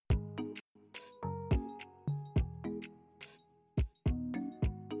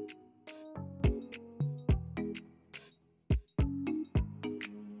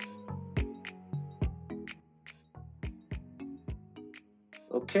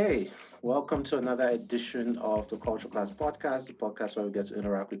Okay, welcome to another edition of the Culture Class Podcast, the podcast where we get to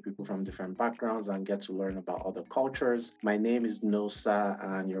interact with people from different backgrounds and get to learn about other cultures. My name is Nosa,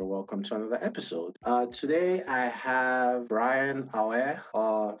 and you're welcome to another episode. Today, I have Brian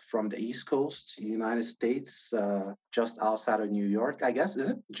Awe from the East Coast, United States, just outside of New York. I guess, is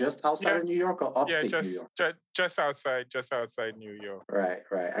it just outside Yeah, of New York or yeah, upstate New just York? just just outside New York. Right,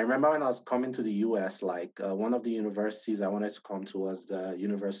 right. I remember when I was coming to the US, one of the universities I wanted to come to was the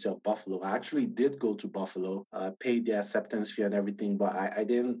University of Buffalo. I actually did go to Buffalo, paid the acceptance fee and everything, but I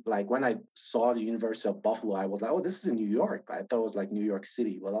didn't like when I saw the University of Buffalo, I was like, oh, this is in New York. I thought it was like New York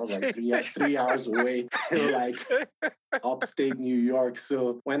City. Well, I was like 3 hours away, like upstate New York.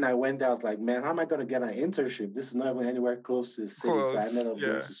 So when I went there, I was like, man, how am I going to get an internship? This is not even anywhere close to the city. So I ended Close, up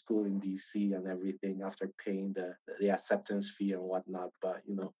going yeah. to school in DC and everything after paying the acceptance fee and whatnot. But,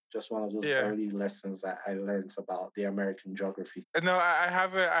 just one of those Yeah. early lessons that I learned about the American geography. No, I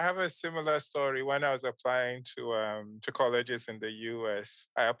have a similar story. When I was applying to colleges in the US,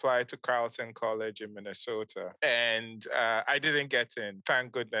 I applied to Carleton College in Minnesota, and I didn't get in.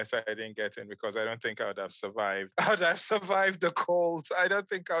 Thank goodness I didn't get in because I don't think I would have survived. I would have survived the cold. I don't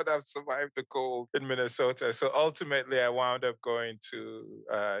think I would have survived the cold in Minnesota. So ultimately, I wound up going to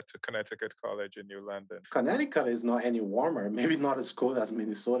Connecticut College in New London. Connecticut is not any warmer, maybe not as cold as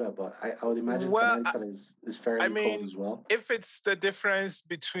Minnesota, but I would imagine Well, Connecticut is I fairly cold mean, as well. if it's the difference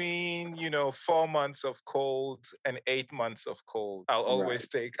between 4 months of cold and 8 months of cold, Right, I'll always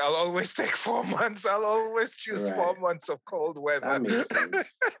take 4 months. I'll always choose four right. months of cold That weather. makes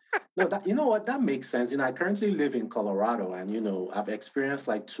sense. No, that you know what, that makes sense. I currently live in Colorado, and I've experienced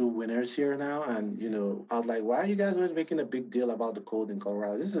like two winters here now, and I was like, why are you guys always making a big deal about the cold in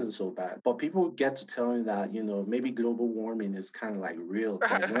Colorado? This isn't so bad. But people get to tell me that maybe global warming is kind of like real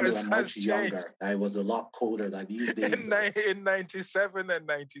because when we were has much changed younger, it was a lot colder than these days. in 97 and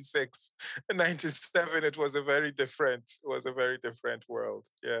 96. In 97, it was a very different world.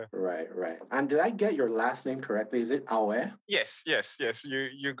 Yeah. Right, right. And did I get your last name correctly? Is it Awe? Yes, yes, yes.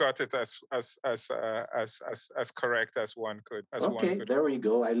 You got it as correct as one Okay, could there we hope.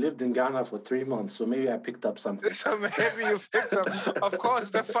 go. I lived in Ghana for 3 months, so maybe I picked up something. So maybe you picked up. Of course,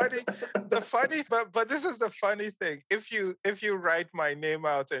 but this is the funny thing. If you write my name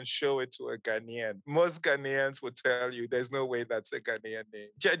out and show it to a Ghanaian, most Ghanaians would tell you there's no way that's a Ghanaian name.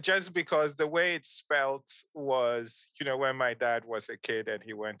 Just because the way it's spelt was, when my dad was a kid and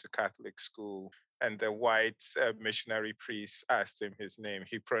he went to Catholic school. And the white missionary priest asked him his name.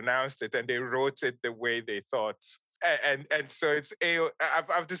 He pronounced it, and they wrote it the way they thought, and so it's a.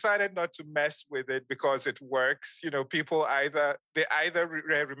 I've decided not to mess with it because it works. People either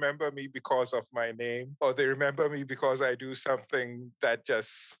remember me because of my name, or they remember me because I do something that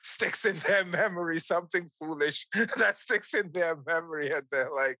just sticks in their memory, something foolish that sticks in their memory, and they're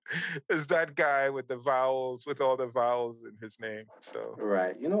like, "Is that guy with the vowels, with all the vowels in his name?" So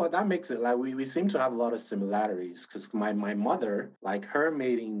Right. You know what? That makes it like we seem to have a lot of similarities because my mother, like her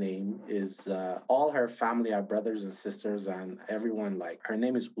maiden name is all her family are brothers and sisters and everyone like her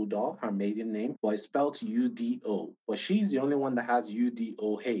name is Udo, her maiden name, but it's spelled Udo. But she's the only one that has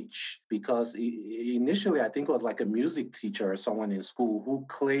Udoh because initially I think it was like a music teacher or someone in school who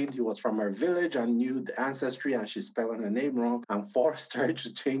claimed he was from her village and knew the ancestry and she's spelling her name wrong and forced her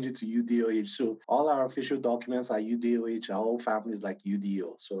to change it to Udoh. So all our official documents are Udoh. Our whole family is like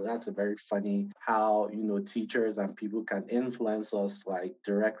UDO. So that's a very funny how, teachers and people can influence us like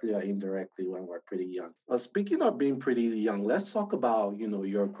directly or indirectly when we're pretty young. Speaking of being pretty young, let's talk about,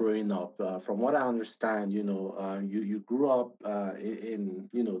 your growing up. From what I understand, you grew up in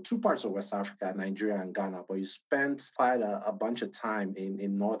two parts of West Africa, Nigeria and Ghana, but you spent quite a bunch of time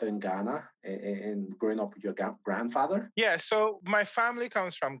in northern Ghana and growing up with your grandfather. yeah, so my family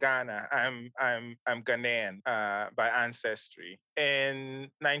comes from Ghana. I'm Ghanaian by ancestry. In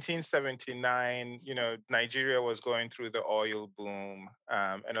 1979, Nigeria was going through the oil boom,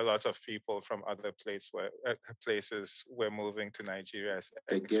 and a lot of people from other places were moving to Nigeria as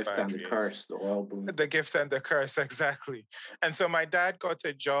The gift and the expatriates. curse, the oil boom. The gift and the curse, exactly. And so my dad got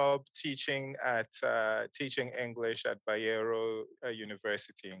a job teaching English at Bayero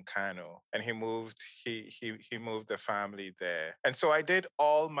University in Kano, and he moved the family there. And so I did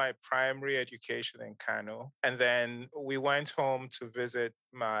all my primary education in Kano, and then we went home to visit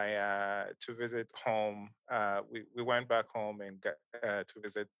home. We went back home and to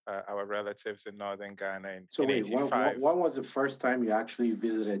visit our relatives in northern Ghana So in wait, '85. when was the first time you actually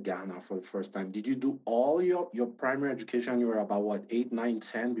visited Ghana for the first time? Did you do all your primary education? You were about what, 8, 9,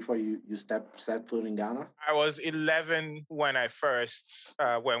 10 before you set foot in Ghana? I was 11 when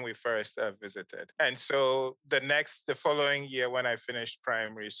we first visited. And so the following year, when I finished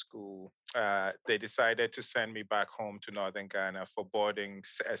primary school, they decided to send me back home to Northern Ghana for boarding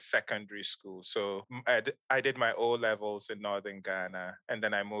secondary school. So I did my O levels in Northern Ghana, and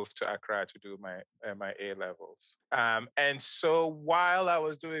then I moved to Accra to do my A levels. And so while I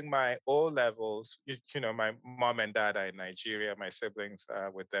was doing my O levels, my mom and dad are in Nigeria. My siblings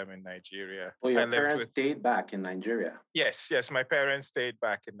are with them in Nigeria. Oh, I your lived parents with stayed back in Nigeria. Yes. My parents stayed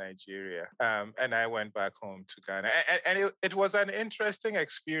back in Nigeria, and I went back home to Ghana. And it was an interesting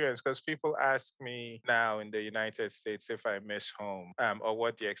experience because people ask me now in the United States if I miss home, or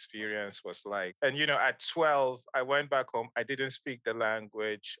what the experience was like. And, at 12, I went back home. I didn't speak the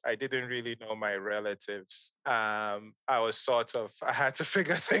language. I didn't really know my relatives. I had to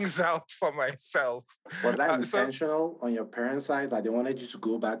figure things out for myself. Was that So intentional on your parents' side? Like they wanted you to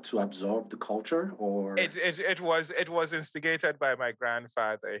go back to absorb the culture, or it was instigated by my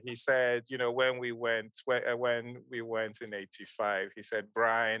grandfather. He said, when we went in '85, he said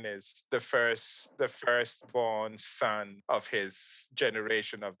Brian is the firstborn son of his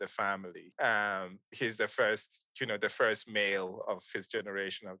generation of the family. He's the first male of his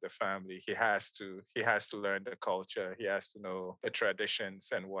generation of the family. He has to learn the culture. He has to know the traditions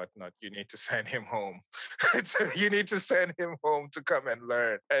and whatnot. You need to send him home. You need to send him home to come and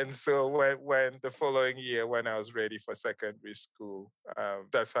learn. And so when the following year, when I was ready for secondary school,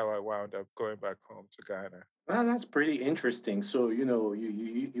 that's how I wound up going back home to Ghana. well, that's pretty interesting. So,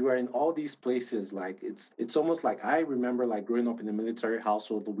 you are in all these places. Like it's almost like I remember like growing up in a military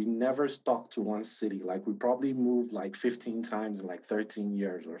household, we never stuck to one city. Like we probably moved like 15 times in like 13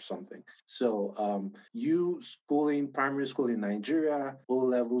 years or something. So, you schooling primary school in Nigeria, O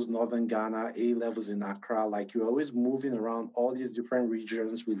levels Northern Ghana, A levels in Accra, like you're always moving around all these different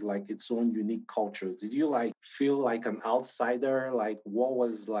regions with like its own unique cultures. Did you like feel like an outsider? Like what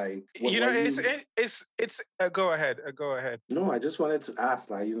was like what were It's you it's go ahead. Go ahead. no, I just wanted to ask,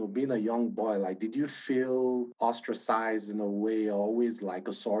 like, being a young boy, like, did you feel ostracized in a way, or always like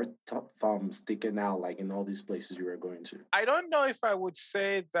a sore thumb sticking out, like in all these places you were going to? I don't know if I would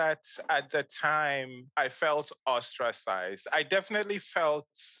say that at the time I felt ostracized. I definitely felt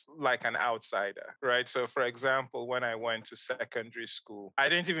like an outsider, right? So, for example, when I went to secondary school, I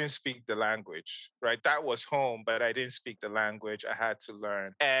didn't even speak the language, right? That was home, but I didn't speak the language. I had to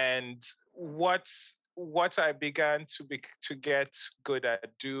learn. And what I began to get good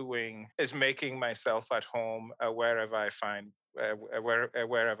at doing is making myself at home wherever I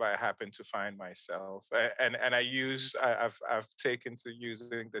happen to find myself. I've taken to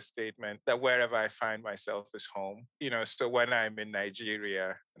using the statement that wherever I find myself is home. So when I'm in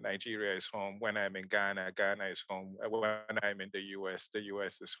Nigeria, Nigeria is home. When I'm in Ghana, Ghana is home. When I'm in the US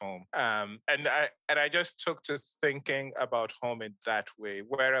is home. And I just took to thinking about home in that way.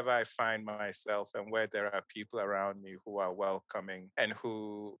 Wherever I find myself and where there are people around me who are welcoming and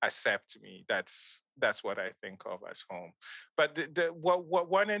who accept me, that's what I think of as home. But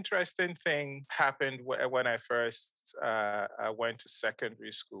one interesting thing happened when I first went to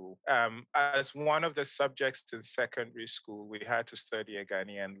secondary school. As one of the subjects in secondary school, we had to study a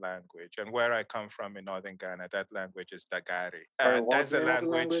Ghanaian language. And where I come from in northern Ghana, that language is Dagari. Sorry, what was That's the the name of the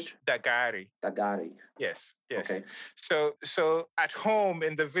language, language? Dagari. Dagari. Yes, yes. Okay. So at home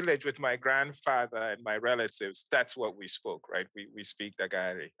in the village with my grandfather and my relatives, that's what we spoke, right? We speak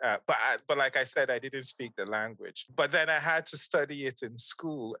Dagari. But like I said, I didn't speak the language. But then I had to study it in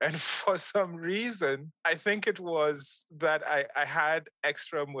school, and for some reason, I think it was that I had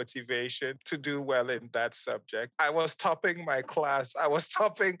extra motivation to do well in that subject. I was topping my class. I was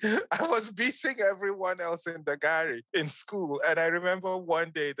beating everyone else in Dagari in school. And I remember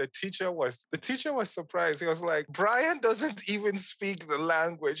one day the teacher was surprised. He was like, Brian doesn't even speak the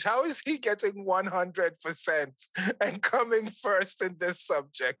language. How is he getting 100% and coming first in this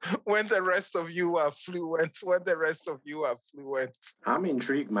subject when the rest of you are fluent? I'm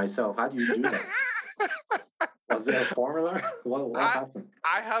intrigued myself. How do you do that? Was there a formula? What I, happened?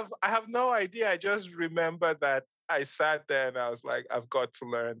 I have no idea. I just remember that I sat there and I was like, I've got to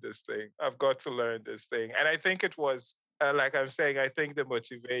learn this thing. I've got to learn this thing. And I think it was, like I'm saying, I think the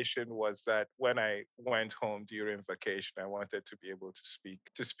motivation was that when I went home during vacation, I wanted to be able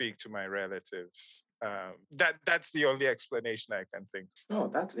to speak to my relatives. That's the only explanation I can think. Oh,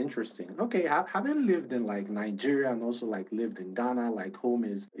 that's interesting. Okay, having lived in like Nigeria and also like lived in Ghana, like home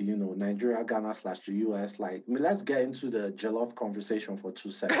is, Nigeria, Ghana slash the US. Like, let's get into the jollof conversation for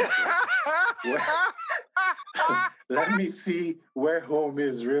 2 seconds. Like, where, let me see where home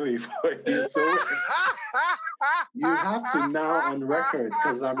is really for you. So you have to now on record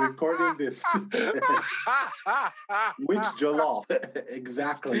because I'm recording this. Which jollof?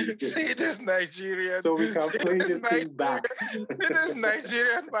 Exactly. See this Nigerian. So we can See play this this thing back. See this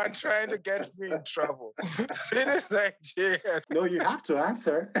Nigerian man trying to get me in trouble. See this Nigerian. No, you have to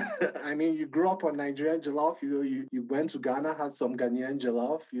answer. I mean, you grew up on Nigerian jollof. You went to Ghana, had some Ghanaian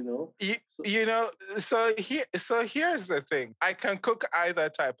jollof. So, So here's the thing. I can cook either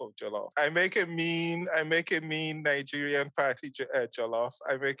type of jollof. I make a mean Nigerian party jollof.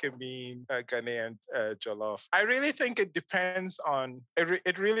 I make a mean Ghanaian jollof. I really think it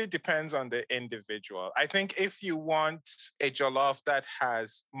really depends on the individual. I think if you want a jollof that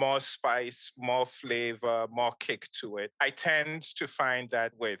has more spice, more flavor, more kick to it, I tend to find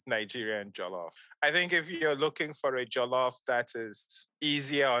that with Nigerian jollof. I think if you're looking for a jollof that is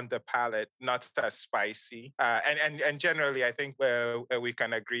easier on the palate, not as spicy, and generally, I think we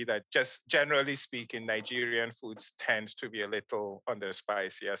can agree that just generally speaking, Nigerian foods tend to be a little on the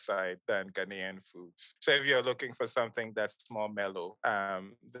spicier side than Ghanaian foods. So if you're looking for something that's more mellow,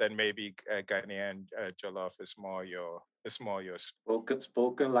 then maybe Ghanaian jollof is more your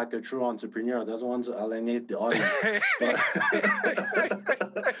spoken like a true entrepreneur. Doesn't want to alienate the audience,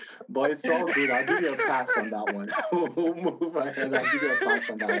 but it's all good. I'll give you a pass on that one. We'll move ahead. I'll give you a pass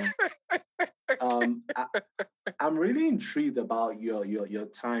on that one. I'm really intrigued about your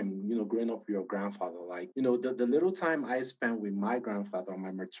time, growing up with your grandfather. Like, the little time I spent with my grandfather on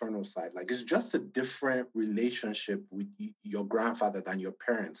my maternal side, like it's just a different relationship with your grandfather than your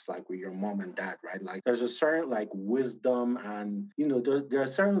parents, like with your mom and dad, right? Like there's a certain like wisdom and there are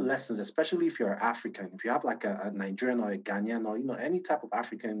certain lessons, especially if you're African. If you have like a Nigerian or a Ghanaian or any type of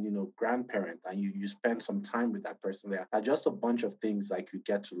African, grandparent, and you spend some time with that person, there are just a bunch of things like you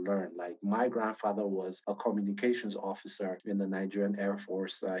get to learn. Like my grandfather was a communications officer in the Nigerian Air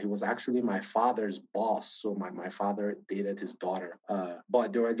Force. He was actually my father's boss. So my father dated his daughter.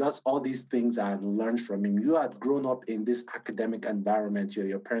 But there were just all these things I had learned from him. You had grown up in this academic environment.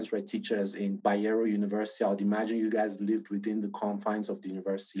 Your parents were teachers in Bayero University. I would imagine you guys lived within the confines of the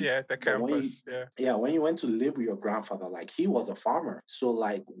university. Yeah, the campus. Yeah, when you went to live with your grandfather, like he was a farmer. So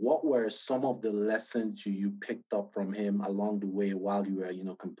like what were some of the lessons you picked up from him along the way while you were,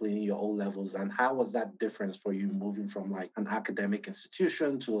 completing your O levels? And how was that difference for you moving from like an academic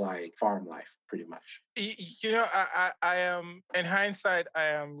institution to like farm life, pretty much? I am, in hindsight, I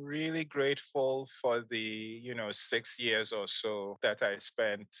am really grateful for the 6 years or so that I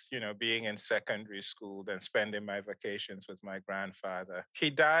spent being in secondary school, then spending my vacations with my grandfather. He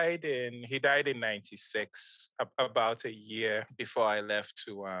died in '96, about a year before I left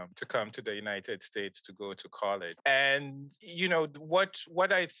to come to the United States to go to college. And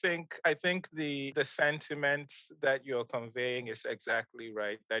what I think the sentiment that you're conveying is exactly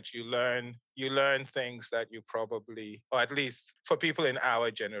right, that you learn things that you probably, or at least for people in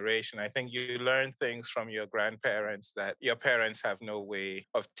our generation, I think you learn things from your grandparents that your parents have no way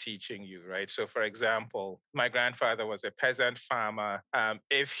of teaching you, right? So for example, my grandfather was a peasant farmer.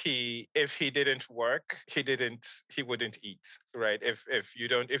 If he didn't work, he wouldn't eat, right? If you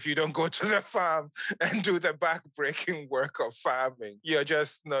don't go to the farm and do the back-breaking work of farming, you're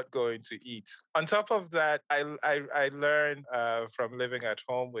just not going to eat. On top of that, I learned from living at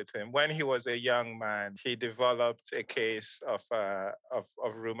home with him. When he was a young man, he developed a case of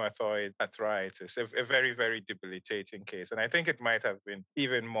rheumatoid arthritis, a very, very debilitating case. And I think it might have been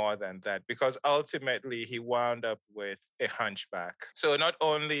even more than that, because ultimately he wound up with a hunchback. So not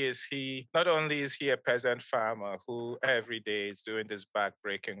only is he a peasant farmer who every day is doing this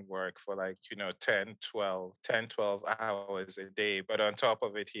back-breaking work for like 10 12 hours a day, but on top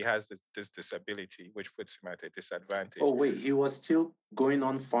of it he has this disability which puts him at a disadvantage. Oh wait, he was still going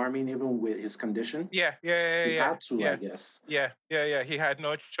on farming even with his condition? He had to, I guess. Yeah. He had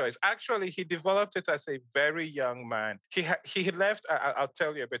no choice. Actually, he developed it as a very young man. He left. I'll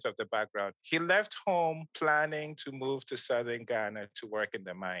tell you a bit of the background. He left home planning to move to southern Ghana to work in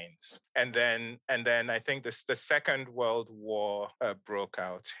the mines, and then I think the Second World War broke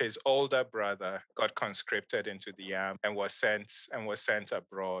out. His older brother got conscripted into the army and was sent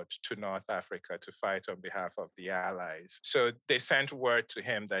abroad to North Africa to fight on behalf of the Allies. So they sent word to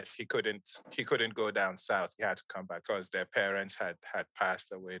him that he couldn't go down south. He had to come back because their parents had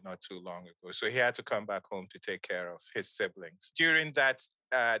passed away not too long ago. So he had to come back home to take care of his siblings. During that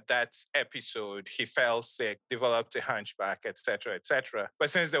that episode, he fell sick, developed a hunchback, etc., etc. But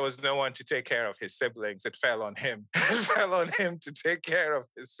since there was no one to take care of his siblings, it fell on him. It fell on him to take care of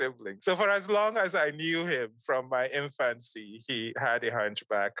his siblings. So for as long as I knew him from my infancy, he had a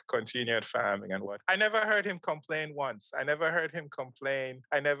hunchback, continued farming and what. I never heard him complain once. I never heard him complain.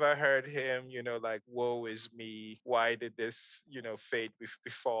 I never heard him, like, woe is me. Why did this, fate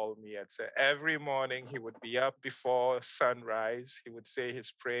befall me? Etc. Every morning he would be up before sunrise. He would say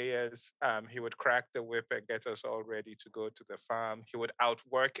his prayers. He would crack the whip and get us all ready to go to the farm. He would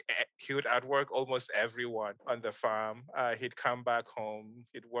outwork almost everyone on the farm. He'd come back home.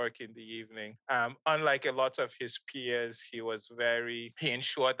 He'd work in the evening. Unlike a lot of his peers, he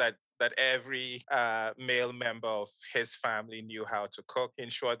ensured that every male member of his family knew how to cook.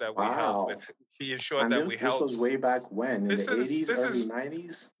 Wow. He ensured And that we this helped. was way back when, in This the is 80s, this early is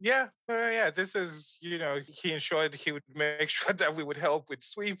 90s? yeah, yeah. This is, he ensured he would make sure that we would help with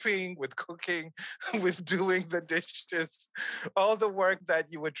sweeping, with cooking, with doing the dishes, all the work that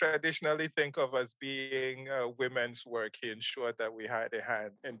you would traditionally think of as being women's work. He ensured that we had a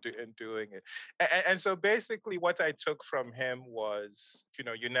hand in doing it. And so basically, what I took from him was,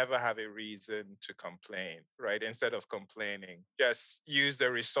 you never have a reason to complain, right? Instead of complaining, just use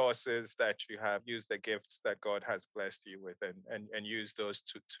the resources that you have, use the gifts that God has blessed you with, and use those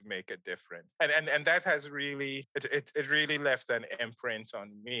to make a difference. And that has really it really left an imprint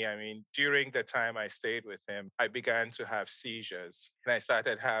on me. I mean, during the time I stayed with him, I began to have seizures, and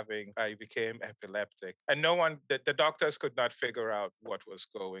I became epileptic, and the doctors could not figure out what was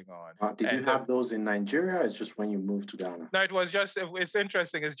going on. Did you And have those in Nigeria? Or it's just when you moved to Ghana? no, it's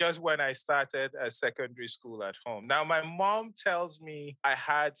interesting. It's just when I started a secondary school at home. Now, my mom tells me I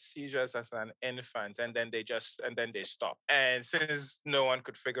had seizures as an infant, and then they stopped. And since no one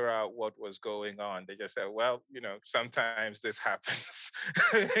could figure out what was going on, they just said, well, sometimes this happens.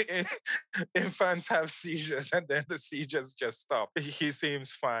 Infants have seizures, and then the seizures just stop. He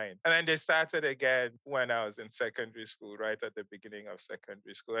seems fine. And then they started again when I was in secondary school, right at the beginning of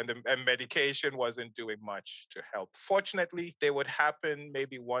secondary school. And medication wasn't doing much to help. Fortunately, they would happen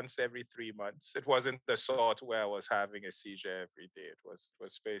maybe once every 3 months. It wasn't the sort where I was having a seizure every day. It was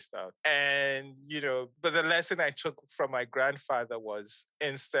spaced out. And, but the lesson I took from my grandfather was,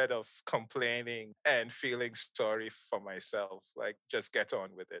 instead of complaining and feeling sorry for myself, like, just get on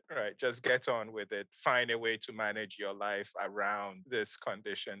with it, right? Just get on with it. Find a way to manage your life around this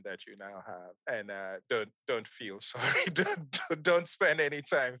condition that you now have, and don't feel sorry. Don't spend any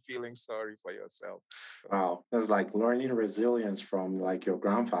time feeling sorry for yourself. Wow, that's like learning resilience from like your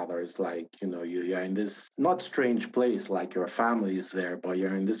grandfather. It's like, you're in this not strange place, like your family is there, but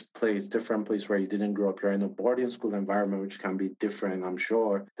you're in this place, different place where you didn't grow up. You're in a boarding school environment, which can be different. I'm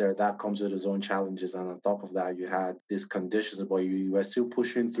sure that comes with its own challenges. And on top of that, you had these conditions, but you were still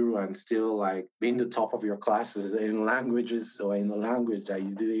pushing through and still like being the top of your classes in languages, or in a language that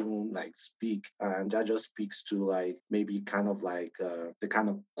you didn't even like speak. And that just speaks to like maybe kind of like the kind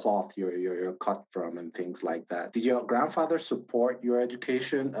of cloth you're cut from, and things like that. Did your grandfather support your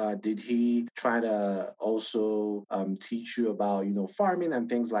education? Did he try to also teach you about, farming and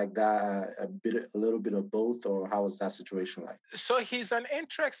things like that? A little bit of both, or how was that situation like? So he's an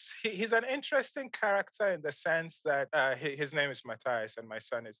interesting character in the sense that his name is Matthias, and my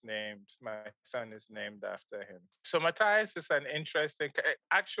son is named after him. So Matthias is an interesting.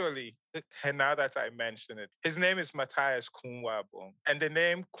 Actually, and now that I mention it, his name is Matthias Kunwabong, and the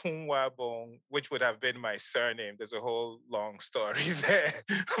name Kunwabong, which would have been my surname. There's a whole long story there,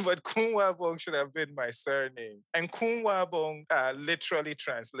 but Kunwabong should have been my surname. And Kunwabong, literally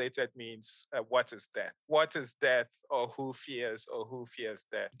translated, means what is death? What is death, or who fears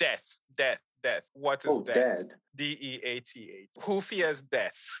death? Death. What is Oh, death? dead. Death. Who fears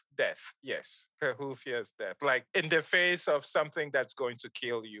death? Death. Yes. Who fears death? Like, in the face of something that's going to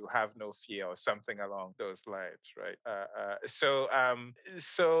kill you, have no fear, or something along those lines, right?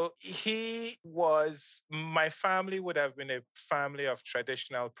 So he was. My family would have been a family of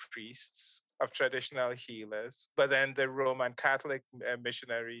traditional priests, of traditional healers. But then the Roman Catholic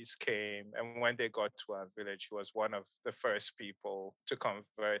missionaries came, and when they got to our village, he was one of the first people to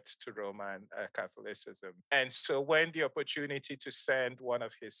convert to Roman Catholicism. And so when the opportunity to send one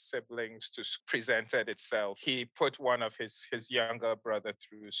of his siblings presented itself, he put one of his younger brother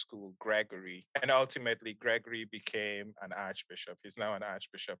through school, Gregory, and ultimately Gregory became an archbishop. He's now an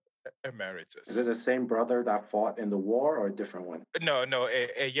archbishop Is it emeritus. the same brother that fought in the war, or a different one? No,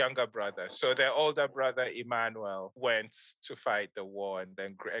 a younger brother. So So their older brother Emmanuel went to fight the war, and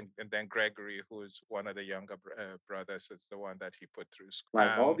then and then Gregory, who's one of the younger brothers, is the one that he put through school.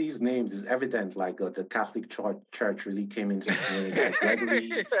 Like all these names is evident, like the Catholic Church really came into play. Like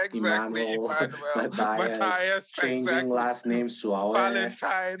Gregory, Exactly, Emmanuel, Emmanuel, Matthias, Matthias, changing exactly. last names to our.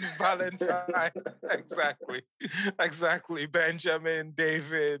 Valentine, exactly, exactly. Benjamin,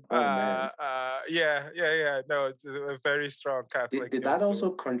 David. Oh man. Yeah. No, it's a very strong Did, Catholic did that influence.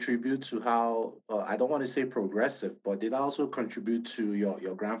 also contribute to how, I don't want to say progressive, but did that also contribute to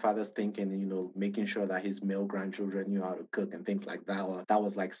your grandfather's thinking, making sure that his male grandchildren knew how to cook and things like that? Or that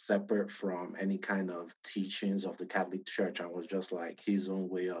was like separate from any kind of teachings of the Catholic Church and was just like his own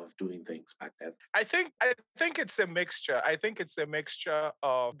way of doing things back then? I think it's a mixture. I think it's a mixture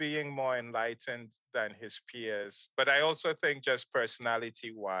of being more enlightened than his peers, but I also think just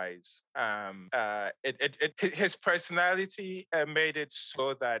personality wise, his personality made it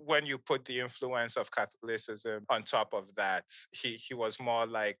so that when you put the influence of Catholicism on top of that, he was more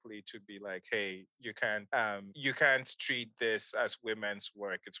likely to be like, hey, you can't treat this as women's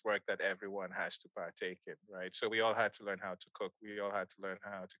work. It's work that everyone has to partake in, right? So we all had to learn how to cook. We all had to learn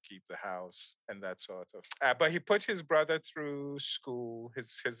how to keep the house and that sort of. But he put his brother through school.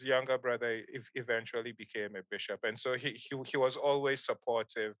 His younger brother eventually became a bishop, and so he was always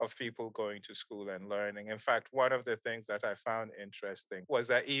supportive of people going to school and learning. In fact, one of the things that I found interesting was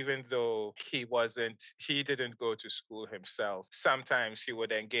that even though he didn't go to school himself, sometimes he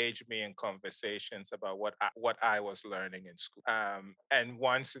would engage me in conversations about what I was learning in school. And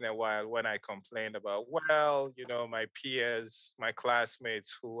once in a while, when I complained about, well, my peers, my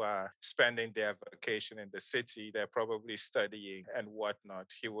classmates who are spending their vacation in the city, they're probably studying and whatnot,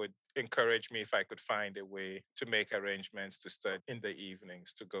 he would encourage me if I could find a way to make arrangements to study in the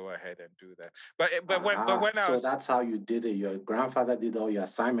evenings to go ahead and do that. But when I So was that's how you did it. Your grandfather did all your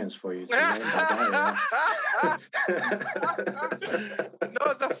assignments for you to no, learn Bagaria.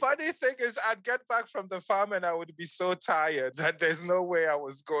 the funny thing is, I'd get back from the farm and I would be so tired that there's no way I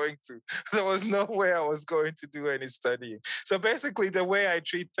was going to. There was no way I was going to do any studying. So basically, the way I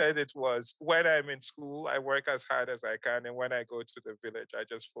treated it was when I'm in school, I work as hard as I can, and when I go to the village, I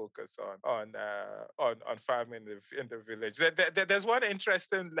just focus on farming in the village. There's one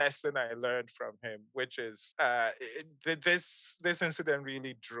interesting lesson I learned from him, which is this incident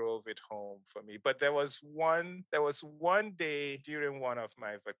really drove it home for me. But there was one day during one of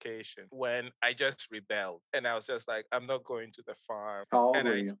my vacations when I just rebelled, and I was just like, I'm not going to the farm. How old And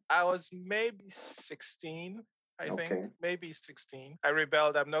were I you? I was maybe 16. I think Okay. maybe 16. I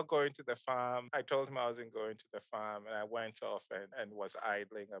rebelled. I'm not going to the farm. I told him I wasn't going to the farm, and I went off and was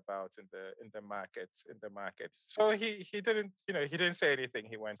idling about in the market. So he didn't say anything.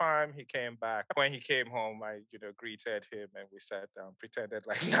 He went farm. He came back. When he came home, I greeted him and we sat down, pretended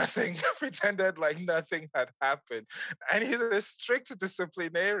like nothing, pretended like nothing had happened. And he's a strict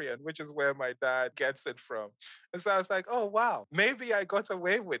disciplinarian, which is where my dad gets it from. And so I was like, oh wow, maybe I got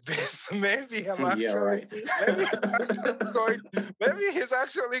away with this. maybe I'm Yeah, actually right. maybe he's actually going maybe he's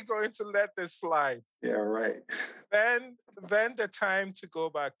actually going to let this slide. Yeah, right. Then the time to go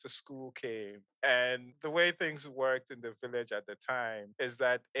back to school came. And the way things worked in the village at the time is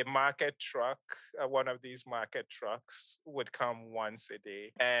that a market truck, one of these market trucks, would come once a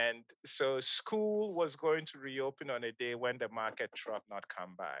day. And so school was going to reopen on a day when the market truck not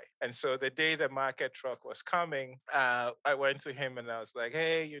come by. And so the day the market truck was coming, I went to him and I was like,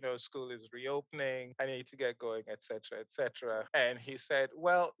 hey, school is reopening. I need to get going, etc., etc. And he said,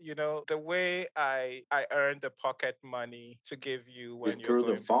 well, the way I earned the pocket money to give you It's when you're through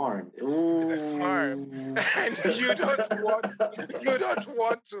the going farm. is through the farm. Ooh. And you don't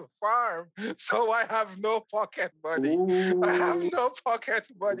want to farm. So I have no pocket money. I have Ooh. no pocket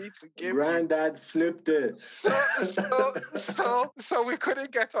money to give you. Granddad flipped it. So we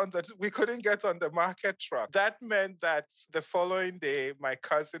couldn't get on the market truck. That meant that the following day, my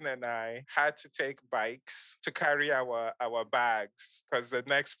cousin and I had to take bikes to carry our bags because the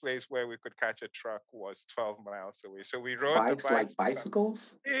next place where we could catch a truck was 12 miles away. So we rode the Bikes bikes. like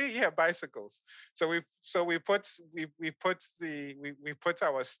bicycles? Yeah, bicycles. So we put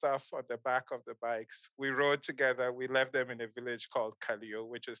our stuff on the back of the bikes. We rode together. We left them in a village called Kalio,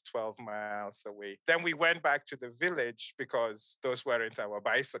 which is 12 miles away. Then we went back to the village because those weren't our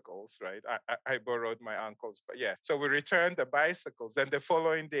bicycles, right? I borrowed my uncle's, but yeah. So we returned the bicycles. Then the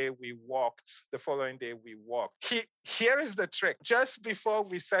following day we walked. Here is the trick. Just before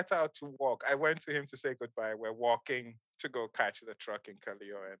we set out to walk, I went to him to say goodbye. We're walking to go catch the truck in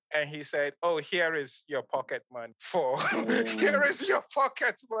Kalioen. And he said, "Oh, here is your pocket money for here Mm, is your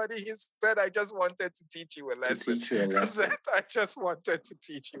pocket money." He said, "I just wanted to teach you a to lesson." teach you a lesson. That I just wanted to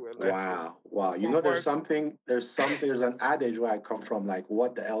teach you a lesson. Wow, wow. You For, know, for there's an adage where I come from, like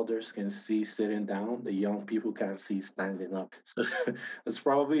what the elders can see sitting down, the young people can see standing up. So it's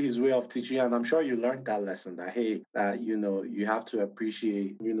probably his way of teaching you. And I'm sure you learned that lesson that, hey, that, you have to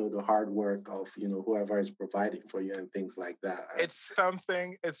appreciate, the hard work of, whoever is providing for you and things like that. it's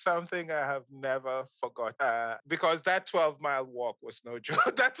something I have never forgot, because that 12-mile walk was no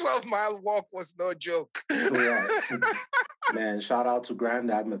joke. That 12-mile walk was no joke. Right. Man, shout out to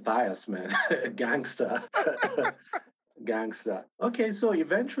Granddad Matthias, man. Gangster. Gangster. Okay, so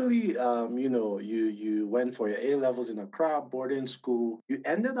eventually, you went for your A levels in a crowd boarding school. You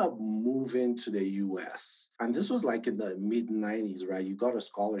ended up moving to the U.S. And this was like in the mid 90s, right? You got a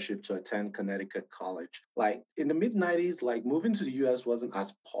scholarship to attend Connecticut College. Like in the mid 90s, like moving to the US wasn't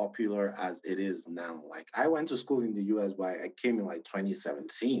as popular as it is now. Like I went to school in the US, but I came in like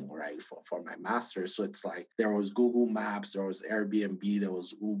 2017, right, for my master's. So it's like there was Google Maps, there was Airbnb, there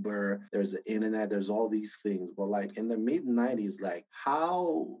was Uber, there's the internet, there's all these things. But like in the mid 90s, like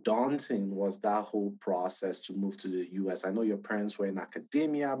how daunting was that whole process to move to the US? I know your parents were in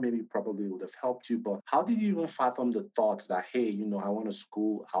academia, maybe probably would have helped you, but how did you even fathom the thoughts that, hey, I want to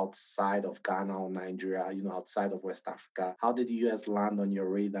school outside of Ghana or Nigeria, outside of West Africa? How did the US land on your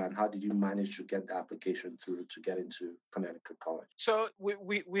radar, and how did you manage to get the application through to get into Connecticut College? So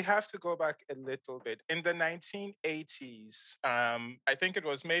we have to go back a little bit. In the 1980s, I think it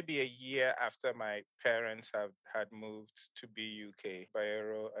was maybe a year after my parents had moved to BUK,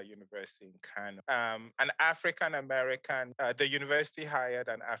 Bayero University in Kano. An African American, the university hired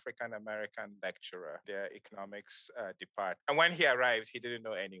an African American lecturer, their economics department. And when he arrived, he didn't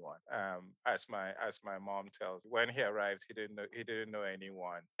know anyone. As my mom tells, when he arrived, he didn't know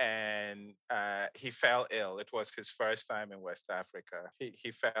anyone, and he fell ill. It was his first time in West Africa.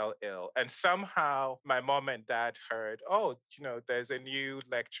 He fell ill, and somehow my mom and dad heard, oh, there's a new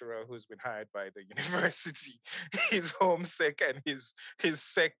lecturer who's been hired by the university. He's homesick and he's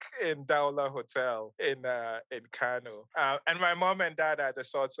sick in Daula Hotel in Kano. And my mom and dad are the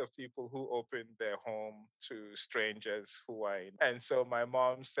sorts of people who open their home to strangers who are in. And so my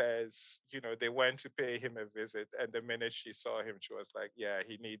mom says, they went to pay him a visit, and the minute she saw him, she was like, yeah,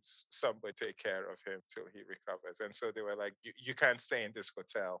 he needs somebody to take care of him till he recovers. And so they were like, you can't stay in this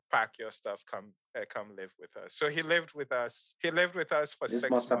hotel. Pack your stuff. Come live with us. So he lived with us. He lived with us for This six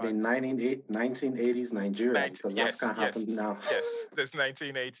must have been months. 1980s Nigeria, because that's Yes, can't yes, happen now. yes. This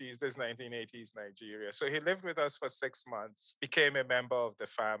 1980s Nigeria. So he lived with us for 6 months, became a member of the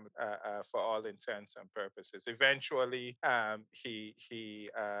family for all intents and purposes. Eventually, he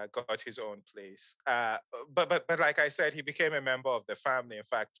got his own place. But like I said, he became a member of the family. In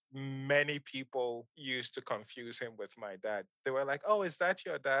fact, many people used to confuse him with my dad. They were like, "Oh, is that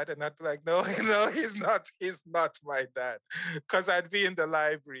your dad?" And I'd be like, "No, no, he's not. He's not my dad." Because I'd be in the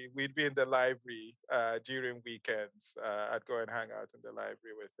library. We'd be in the library during weekends. I'd go and hang out in the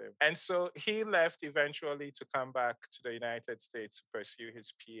library with him. And so he left eventually to come back to the United States to pursue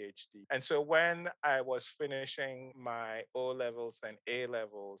his PhD. And so when I was finishing my O levels and A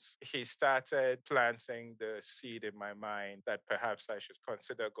levels, he started planting the seed in my mind that perhaps I should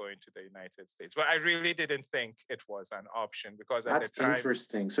consider going to the United States. But I really didn't think it was an option because at the That's time,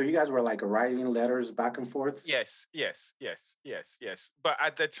 interesting. So you guys were like writing letters back and forth? yes, yes, yes, yes, yes. But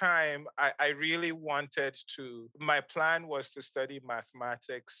at the time, I really wanted to. My plan was to study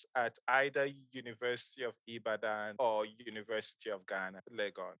mathematics at either University of Ibadan or University of Ghana,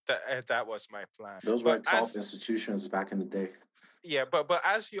 Legon. That was my plan. Those were But top as institutions back in the day. yeah, but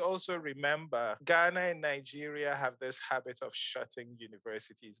as you also remember, Ghana and Nigeria have this habit of shutting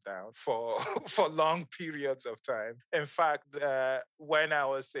universities down for for long periods of time. In fact, when I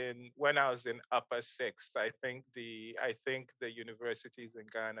was in upper sixth, I think the universities in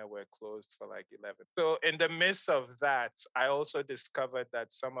Ghana were closed for like 11. So in the midst of that, I also discovered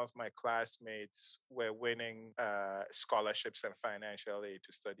that some of my classmates were winning scholarships and financial aid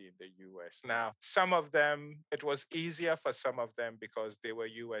to study in the U.S. Now, some of them, it was easier for some of them because they were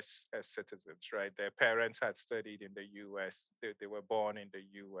US citizens, right? Their parents had studied in the US, they were born in the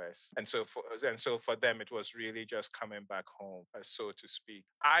US. And so for them, it was really just coming back home, so to speak.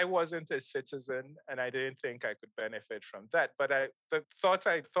 I wasn't a citizen and I didn't think I could benefit from that. But the thought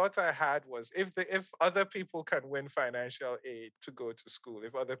I had was if other people can win financial aid to go to school,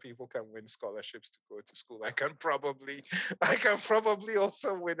 if other people can win scholarships to go to school, I can probably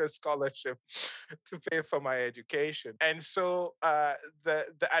also win a scholarship to pay for my education. And so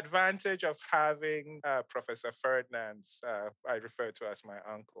the advantage of having Professor Ferdinand's, I refer to as my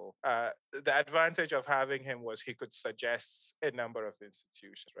uncle. The advantage of having him was he could suggest a number of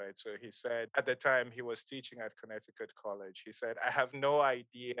institutions, right? So he said at the time he was teaching at Connecticut College. He said, "I have no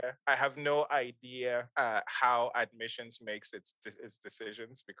idea. I have no idea how admissions makes its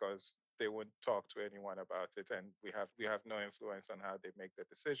decisions because." They wouldn't talk to anyone about it, and we have no influence on how they make the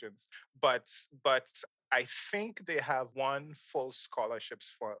decisions. But I think they have one full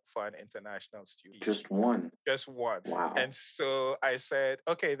scholarships for an international student. Just one. Just one. Wow. And so I said,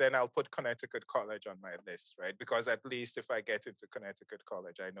 okay, then I'll put Connecticut College on my list, right? Because at least if I get into Connecticut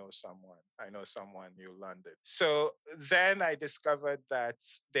College, I know someone New London. So then I discovered that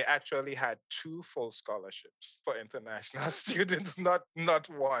they actually had two full scholarships for international students, not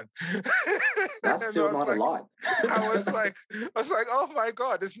one. That's still not a lot. I was like, oh my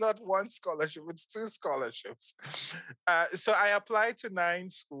God, it's not one scholarship, it's two scholarships. So I applied to 9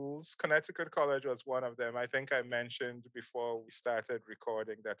 schools. Connecticut College was one of them. I think I mentioned before we started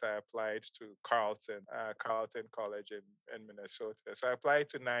recording that I applied to Carleton College in Minnesota. So I applied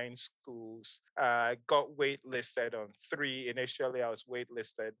to 9 schools, got waitlisted on 3. Initially, I was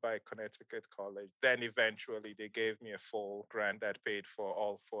waitlisted by Connecticut College. Then eventually they gave me a full grant that paid for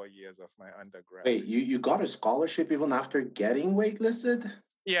all 4 years of my undergrad. Wait, you got a scholarship even after getting waitlisted?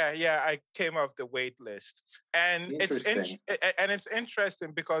 Yeah, I came off the wait list, and it's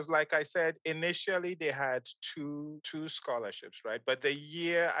interesting because, like I said, initially they had two scholarships, right? But the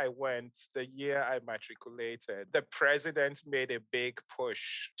year I matriculated, the president made a big push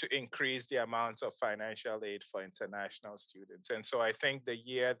to increase the amount of financial aid for international students, and so I think the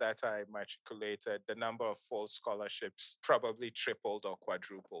year that I matriculated, the number of full scholarships probably tripled or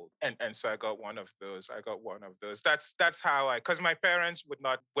quadrupled, and so I got one of those. That's how because my parents were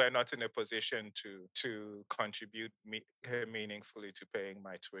not in a position to contribute meaningfully to paying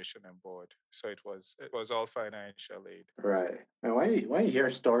my tuition and board. So it was all financial aid. Right. And when you hear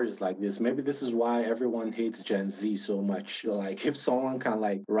stories like this, maybe this is why everyone hates Gen Z so much. Like if someone can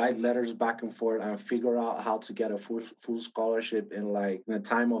like write letters back and forth and figure out how to get a full scholarship in like in a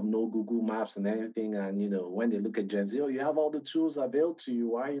time of no Google Maps and anything, and when they look at Gen Z, oh, you have all the tools available to you.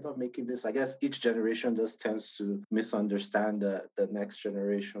 Why are you not making this? I guess each generation just tends to misunderstand the next generation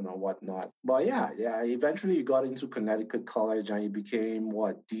or whatnot. But yeah, eventually you got into Connecticut College and you became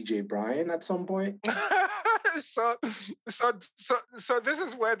what, DJ Brian at some point? so this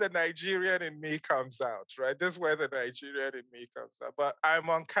is where the Nigerian in me comes out, right? This is where the Nigerian in me comes out. But I'm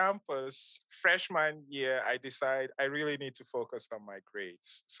on campus freshman year. I decide I really need to focus on my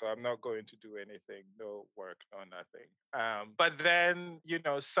grades, so I'm not going to do anything, no work, no nothing. But then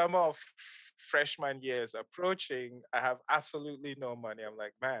summer of freshman year is approaching. I have absolutely no money. I'm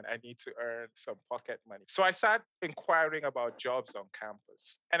like, man, I need to earn some pocket money. So I start inquiring about jobs on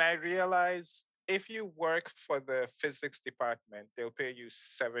campus, and I realized if you work for the physics department, they'll pay you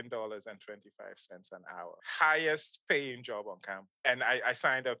 $7.25 an hour. Highest paying job on campus. And I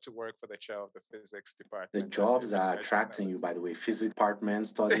signed up to work for the chair of the physics department. The jobs that are attracting you, by the way, physics department,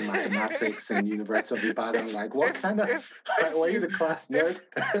 studying mathematics in University of Ibadan. Like what kind of were you the class nerd?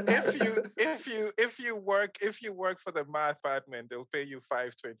 If you work for the math department, they'll pay you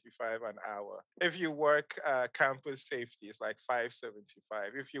 $5.25 an hour. If you work campus safety, it's like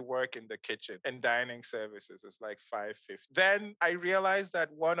 $5.75. If you work in the kitchen and dining services, it's like $5.50. Then I realized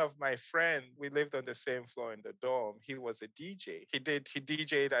that one of my friends, we lived on the same floor in the dorm, he was a DJ. He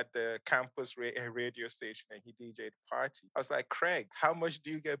DJ'd at the campus radio station, and he DJ'd party. I was like, Craig, how much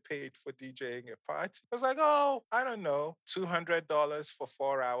do you get paid for DJing a party? I was like, oh, I don't know, $200 for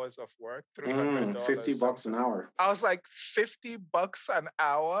 4 hours of work, $300. $50 an hour. I was like, $50 an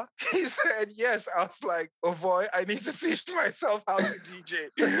hour? He said, yes. I was like, oh boy, I need to teach myself how to DJ.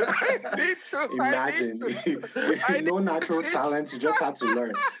 I need to. Imagine, no natural talent, you just had to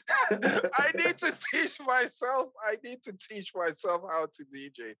learn. I need to teach myself how to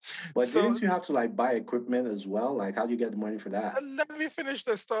DJ. But didn't you have to like buy equipment as well? Like, how do you get the money for that? Let me finish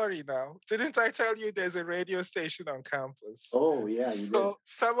the story now. Didn't I tell you there's a radio station on campus? Oh, yeah, you did.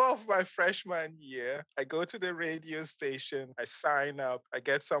 Summer of my freshman year, I go to the radio station, I sign up, I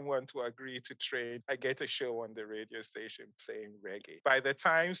get someone to agree to train, I get a show on the radio station playing reggae. By the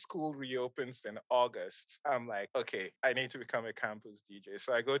time school reopens in August, I'm like, okay, I need to become a campus DJ.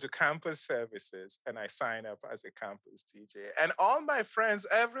 So I go to campus services and I sign up as a campus DJ. And all my friends,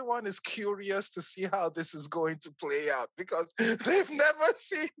 everyone is curious to see how this is going to play out because they've never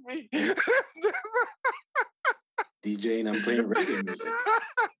seen me. DJing and playing reggae music.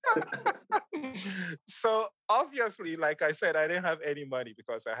 So obviously, like I said, I didn't have any money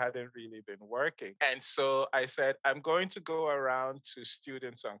because I hadn't really been working. And so I said, I'm going to go around to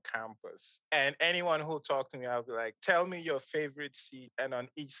students on campus. And anyone who'll talk to me, I'll be like, tell me your favorite CD. And on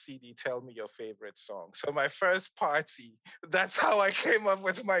each CD, tell me your favorite song. So my first party, that's how I came up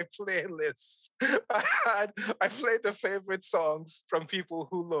with my playlist. I played the favorite songs from people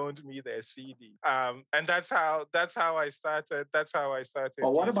who loaned me their CD. And that's how I started. That's how I started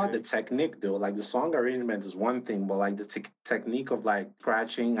But what about the DJing. technique though? Like the song arrangement is one thing, but like the technique of like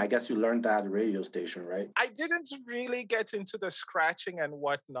scratching, I guess you learned that at the radio station, right? I didn't really get into the scratching and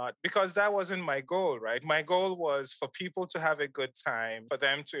whatnot because that wasn't my goal, right? My goal was for people to have a good time, for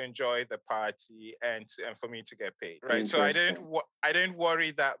them to enjoy the party, and for me to get paid, right? So Interesting. I didn't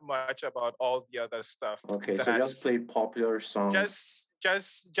worry that much about all the other stuff Okay, so that just play popular songs.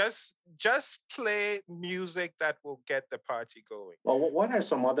 just play music that will get the party going. Well, what are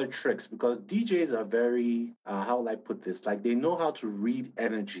some other tricks? Because DJs are very, how will I put this? Like they know how to read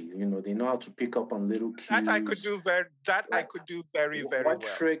energy. They know how to pick up on little cues. That I Like, could do very, very what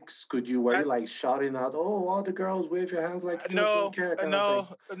well. tricks could you? Were you That like shouting out, "Oh, all the girls, wave your hands like you just don't care," kind of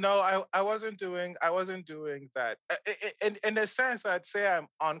thing? no, I wasn't doing that. In a sense, I'd say I'm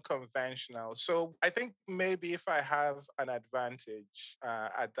unconventional. So I think maybe if I have an advantage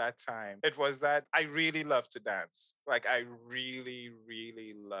at that time, it was that I really love to dance. Like I really,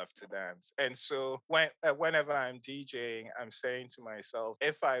 really love to dance. And so whenever I'm DJing, I'm saying to myself,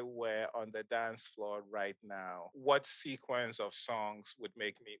 if I were on the dance floor right now, what sequence of songs would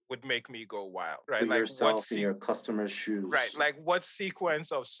make me go wild, right? Put Like yourself in your customer's right, shoes. like what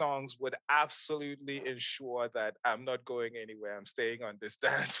sequence of songs would absolutely ensure that I'm not going anywhere, I'm staying on this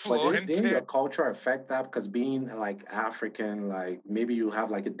dance But floor didn't until your culture affect that? Because being like African, like maybe you have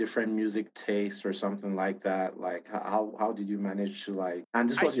like a different music taste or something like that. Like how did you manage to like? And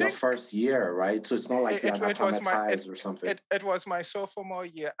this I was your think first year, right? So it's not like you it, had it was my acclimatized or something. it was my sophomore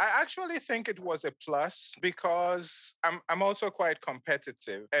year. I actually think it was a plus because I'm also quite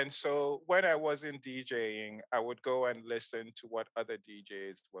competitive, and so when I wasn't DJing, I would go and listen to what other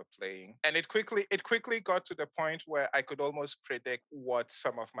DJs were playing, and it quickly got to the point where I could almost predict what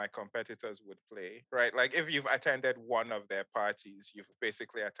some of my competitors would play. Right, like if you've attended one of their parties, you've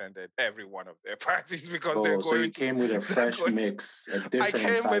basically attended every one of their parties because they're Oh, so you going to came with a they're fresh going to mix, a I different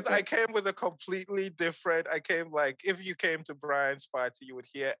came with type I of. came with a completely different. I came like if you came to Brian's party, you would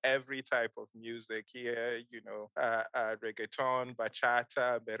hear every type of music. Here, reggaeton,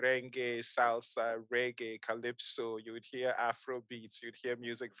 bachata, merengue, salsa, reggae, calypso. You would hear Afro beats. You'd hear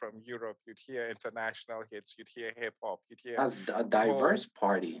music from Europe. You'd hear international hits. You'd hear hip hop. You'd hear As a the whole. diverse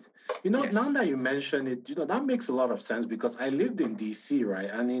party. Now Yes. that you mention it, that makes a lot of sense because I lived in DC, right?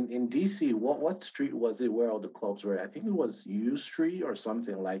 And in DC, what street was it where all the clubs were? I think it was U Street or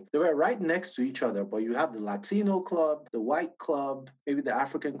something like they were right next to each other, but you have the Latino club, the white club, maybe the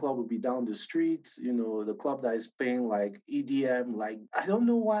African club would be down the street, the club that is playing like EDM. Like, I don't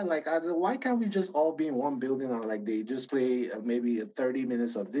know why, like, why can't we just all be in one building and like they just play maybe 30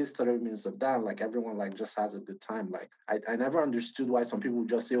 minutes of this, 30 minutes of that, like everyone like just has a good time. Like, I never understood why some people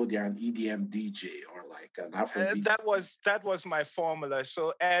just say, oh, they're an EDM DJ or like an Afrobeat. That was my formula.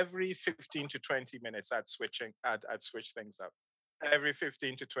 So every 15 to 20 minutes, I'd switch things up. Every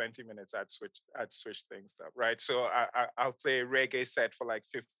 15 to 20 minutes, I'd switch things up, right? So I'll play a reggae set for like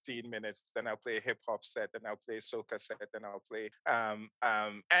 15 minutes, then I'll play a hip hop set, then I'll play a soca set, then I'll play and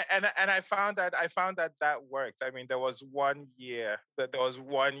I found that worked. I mean, there was one year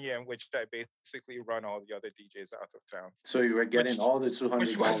in which I basically run all the other DJs out of town, So you were getting which all the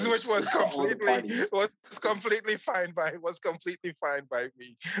which was which $200, was all the completely parties. completely fine by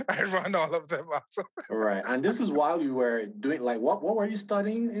me. I run all of them out. All right. And this is while you were doing like what were you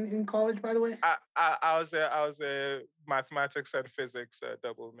studying in college, by the way? I was a mathematics and physics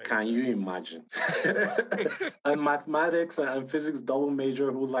double Can major. you imagine? A mathematics and physics double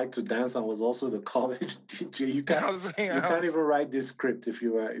major who liked to dance and was also the college DJ. You can't I was, you I can't was even write this script if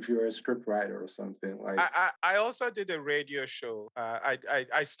you were a script writer or something. Like, I also did a radio show.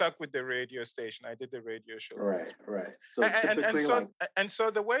 I stuck with the radio station. I did the radio show for right, 2 years, right. So and typically so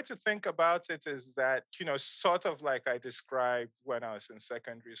like the way to think about it is that sort of like I described when I was in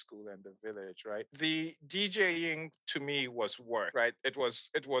secondary school in the village, right? The DJing to me was work, right? It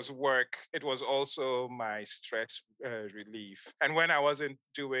was work. It was also my stress relief. And when I wasn't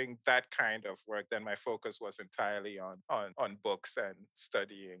doing that kind of work, then my focus was entirely on books and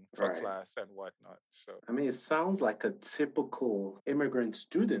studying for Right. class and whatnot. So I mean, it sounds like a typical immigrant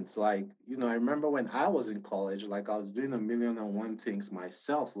student. Like, I remember when I was in college, like I was doing a million and one things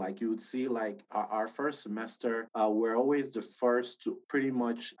myself. Like you would see, like our first semester, we're always the first to pretty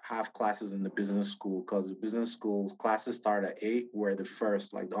much have classes in the business school because the business schools classes start at 8. We're the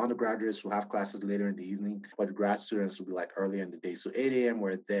first. Like the undergraduates will have classes later in the evening, but the grad students will be like early in the day. So 8 a.m.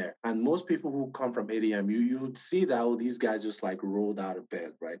 we're there. And most people who come from 8 a.m., you would see that all these guys just like rolled out of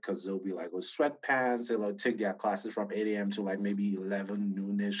bed, right? Because they'll be like with sweatpants, they'll take their classes from 8 a.m. to like maybe 11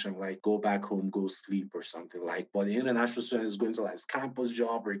 noonish and like go back home, go sleep or something like. But the international student is going to like his campus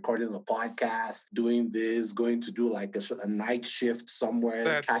job, recording a podcast, doing this, going to do like a night shift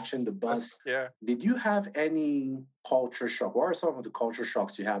somewhere, catching the that's bus. yeah. Did you have any culture shock? What are some of the culture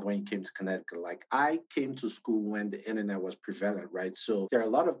shocks you had when you came to Connecticut? Like I came to school when the internet was prevalent, right? So there are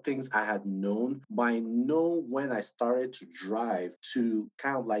a lot of things I had known, but I know when I started to drive to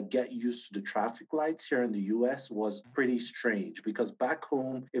kind of like get used to the traffic lights here in the US was pretty strange because back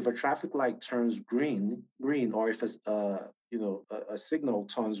home, if a traffic light turns green, or if it's a signal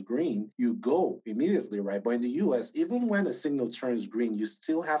turns green, you go immediately, right? But in the US, even when a signal turns green, you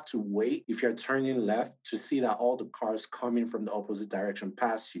still have to wait if you're turning left to see that all the cars coming from the opposite direction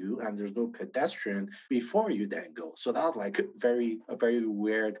pass you and there's no pedestrian before you then go. So that was like a very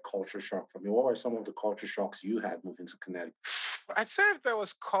weird culture shock for me. What were some of the culture shocks you had moving to Connecticut? I'd say if there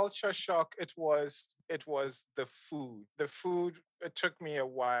was culture shock, it was the food. The food, it took me a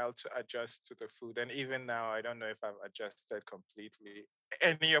while to adjust to the food. And even now I don't know if I've adjusted completely.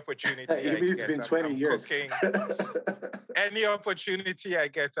 Any opportunity You I mean it's get, been I'm 20 I'm years? cooking. Any opportunity I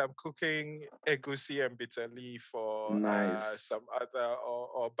get, I'm cooking egusi and bitter leaf or Nice. some other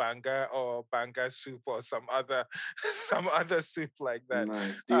or banga soup or some other some other soup like that.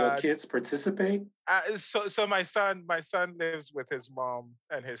 Nice. Do your Uh, kids participate? so my son lives with his mom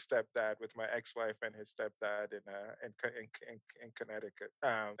and his stepdad, with my ex-wife and his stepdad in Connecticut.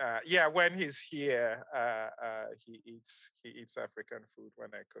 Yeah, when he's here, he eats African food when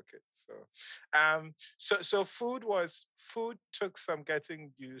I cook it. So food took some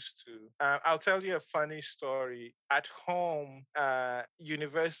getting used to. I'll tell you a funny story. At home,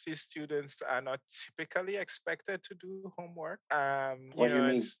 university students are not typically expected to do homework. What do you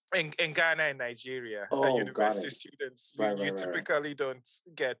mean? In Ghana and Nigeria, Oh, got university it. students, you Right, you right, right, right. typically don't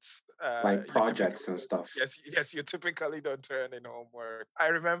get Like you typically projects and don't. stuff. Yes, you typically don't turn in homework. I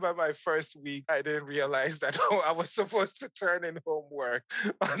remember my first week, I didn't realize that I was supposed to turn in homework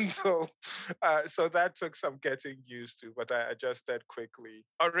until so that took some getting used to, but I adjusted quickly.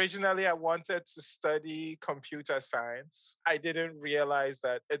 Originally, I wanted to study computer science. I didn't realize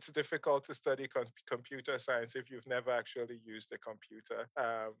that it's difficult to study computer science if you've never actually used a computer.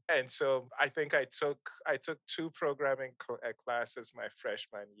 And so I took two programming classes my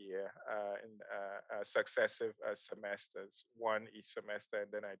freshman year in successive semesters, one each semester,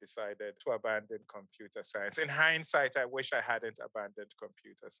 and then I decided to abandon computer science. In hindsight, I wish I hadn't abandoned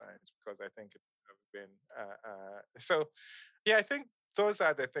computer science because I think it would have been so. Yeah, I think those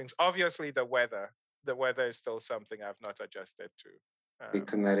are the things. Obviously, the weather. The weather is still something I've not adjusted to. The Um,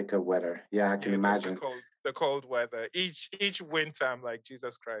 Connecticut weather. Yeah, I can yeah, the imagine. cold weather. Each winter, I'm like,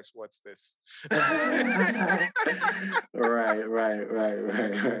 Jesus Christ, what's this? Right, right,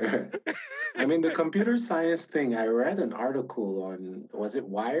 right. I mean, the computer science thing, I read an article on, was it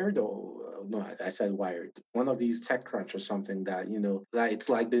Wired or no, I said Wired, one of these TechCrunch or something that, like it's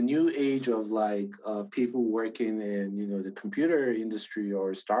like the new age of like people working in, the computer industry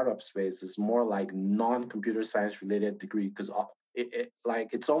or startup space is more like non-computer science related degree because like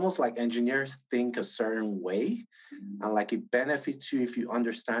it's almost like engineers think a certain way and like it benefits you if you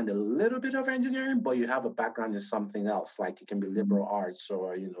understand a little bit of engineering but you have a background in something else like it can be liberal arts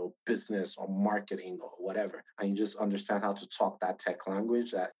or business or marketing or whatever and you just understand how to talk that tech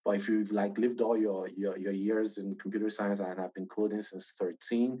language but if you've like lived all your years in computer science and have been coding since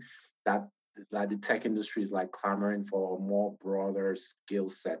 13 that like the tech industry is like clamoring for a more broader skill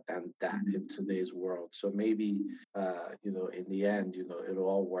set than that in today's world. So maybe in the end, it'll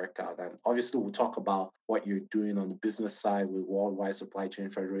all work out. And obviously, we'll talk about what you're doing on the business side with Worldwide Supply Chain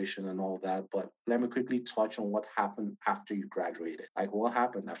Federation and all that. But let me quickly touch on what happened after you graduated. Like, what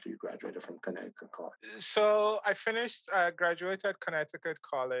happened after you graduated from Connecticut College? So I finished, graduated Connecticut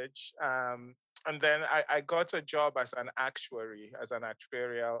College, and then I got a job as an actuary, as an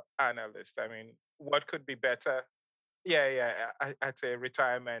actuarial analyst. I mean, what could be better At a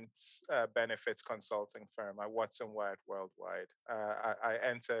retirement benefits consulting firm at Watson Wyatt Worldwide. I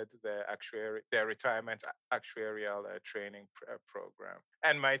entered their retirement actuarial training program.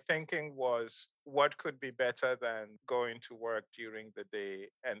 And my thinking was, what could be better than going to work during the day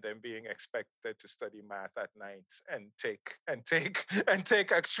and then being expected to study math at night and take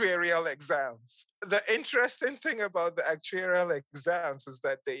actuarial exams? The interesting thing about the actuarial exams is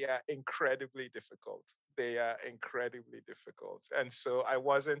that they are incredibly difficult. They are incredibly difficult, and so I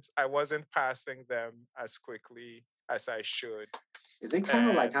wasn't passing them as quickly as I should. Is it kind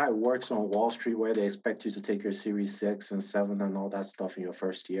of like And how it works on Wall Street, where they expect you to take your Series 6 and 7 and all that stuff in your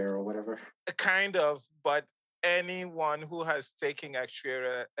first year or whatever? kind of, but anyone who has taken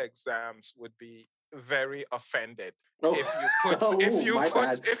actuarial exams would be very offended Oh, if you put if oh, you my put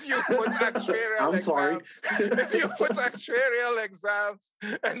bad. if you put actuarial I'm sorry. exams if you put actuarial exams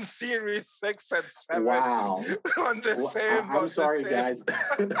and series 6 and 7 Wow. on the Well, same I'm on the sorry, same guys.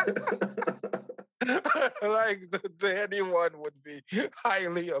 like anyone would be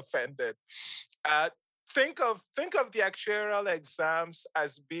highly offended. Uh, think of the actuarial exams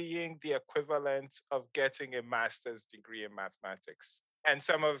as being the equivalent of getting a master's degree in mathematics. And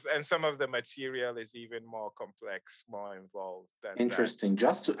some of the material is even more complex, more involved than that. Interesting.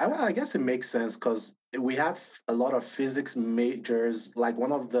 Well, I guess it makes sense because we have a lot of physics majors. Like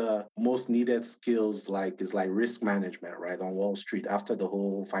one of the most needed skills, like is like risk management, right, on Wall Street after the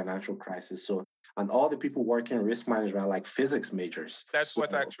whole financial crisis. So, and all the people working in risk management are like physics majors. So, That's all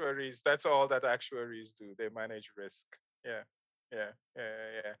that actuaries do. They manage risk. Yeah. Yeah.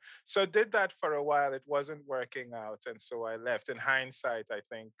 So did that for a while. It wasn't working out. And so I left. In hindsight, I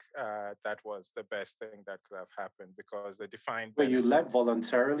think that was the best thing that could have happened because the defined but you benefit. left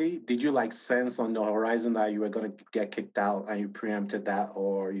voluntarily. Did you like sense on the horizon that you were going to get kicked out and you preempted that,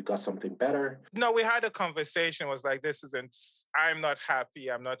 or you got something better? No, we had a conversation. It was like, I'm not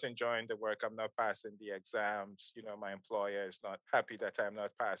happy. I'm not enjoying the work. I'm not passing the exams. My employer is not happy that I'm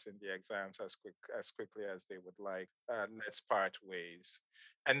not passing the exams as quickly as they would like. Let's part ways.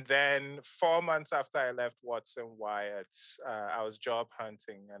 And then 4 months after I left Watson Wyatt, I was job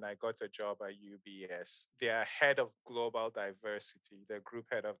hunting and I got a job at UBS. Their head of global diversity, their group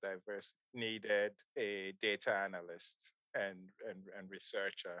head of diversity, needed a data analyst and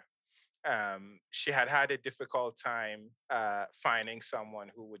researcher. She had had a difficult time finding someone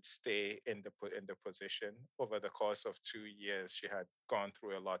who would stay in the position over the course of 2 years. She had gone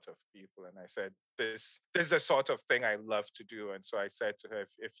through a lot of people, and I said, "This is the sort of thing I love to do." And so I said to her,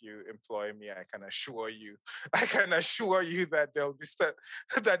 "If you employ me, I can assure you, I can assure you that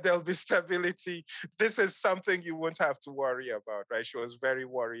that there'll be stability. This is something you won't have to worry about." Right? She was very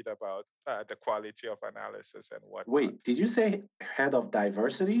worried about the quality of analysis and whatnot. Wait, did you say head of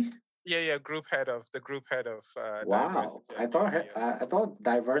diversity? Yeah, group head of Wow, diversity at UBS. I thought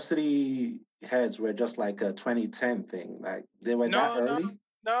diversity heads were just like a 2010 thing. Like they were that No, no,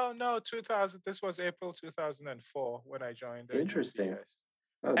 early? no. 2000. This was April 2004 when I joined the Interesting. UBS.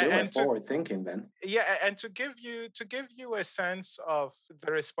 Oh, they And, were and to forward thinking then. yeah, and to give you a sense of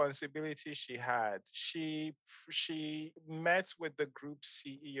the responsibility she had, she met with the group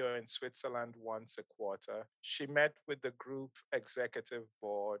CEO in Switzerland once a quarter. She met with the group executive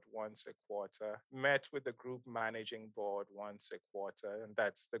board once a quarter. Met with the group managing board once a quarter, and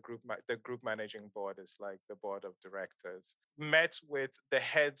that's the group managing board is like the board of directors. Met with the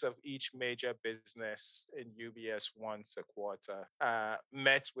heads of each major business in UBS once a quarter.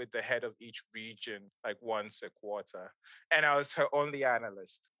 Met with the head of each region like once a quarter, and I was her only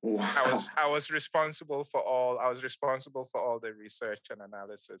analyst. I Wow, was I was responsible for all. I was responsible for all the research and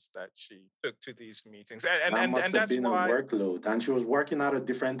analysis that she took to these meetings, and and that and, must and have that's been a why workload. And she was working out of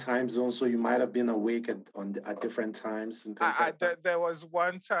different time zones, so you might have been awake at different times and things like that. there was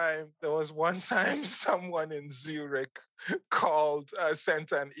one time someone in Zurich called,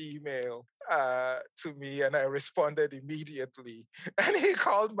 sent an email to me, and I responded immediately. And he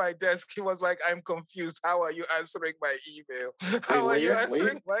called my desk. He was like, "I'm confused. How are you answering my email? Wait, How are you were you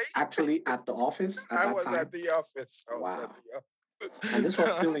answering my?" actually at the office at I that was at time? the office. I was at Wow. And this was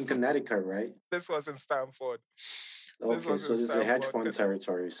the still in office. Connecticut, right? This was in Stanford. This Okay, was in so this is a hedge Stanford. fund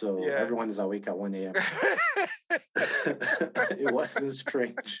territory. So Yeah. everyone is awake at 1 a.m. It wasn't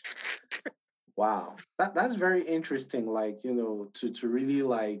strange. Wow. That's very interesting. Like, to really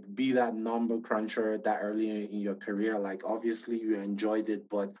like be that number cruncher that early in your career. Like obviously you enjoyed it,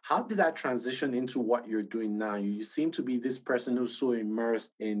 but how did that transition into what you're doing now? You seem to be this person who's so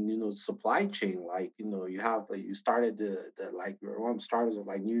immersed in, supply chain. Like, you started the like you're one of the starters of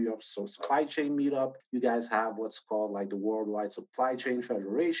like New York so supply chain meetup. You guys have what's called like the Worldwide Supply Chain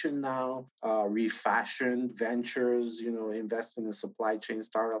Federation now, refashioned ventures, investing in supply chain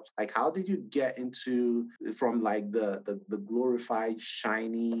startups. Like how did you get into from like the glorified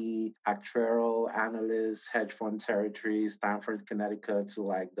shiny actuarial analyst hedge fund territory, Stanford, Connecticut, to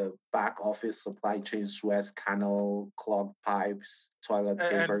like the back office supply chain, Suez Canal, clogged pipes, toilet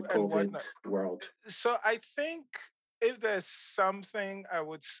paper, And COVID whatnot. world? So I think if there's something I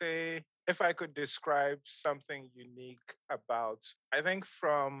would say, if I could describe something unique about, I think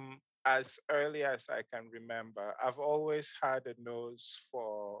from as early as I can remember, I've always had a nose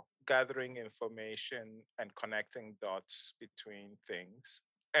for gathering information and connecting dots between things.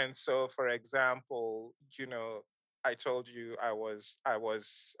 And so, for example, I told you I was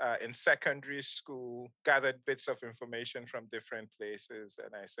in secondary school, gathered bits of information from different places,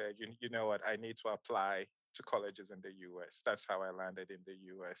 and I said, you know what, I need to apply to colleges in the US. That's how I landed in the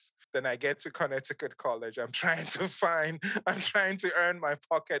US. Then I get to Connecticut College. I'm trying to earn my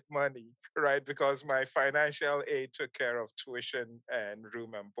pocket money, right? Because my financial aid took care of tuition and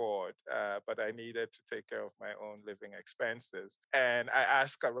room and board, but I needed to take care of my own living expenses. And I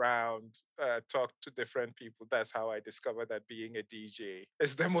asked around, talked to different people. That's how I discovered that being a DJ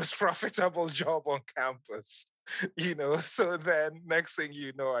is the most profitable job on campus. So then next thing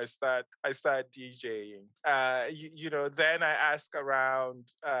you know, I start DJing. Then I ask around,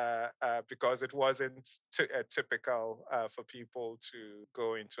 because it wasn't typical for people to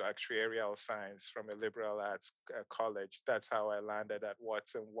go into actuarial science from a liberal arts college. That's how I landed at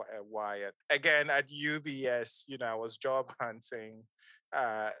Watson Wyatt. Again, at UBS, I was job hunting.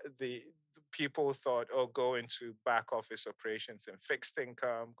 uh, the People thought, oh, go into back office operations in fixed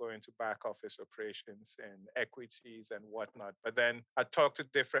income, go into back office operations in equities and whatnot. But then I talked to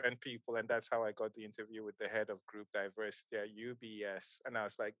different people, and that's how I got the interview with the head of group diversity at UBS. And I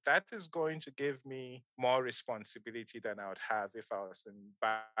was like, that is going to give me more responsibility than I would have if I was in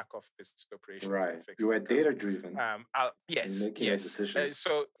back office operations in Right. You fixed were income. data driven in Yes, making your yes. decisions.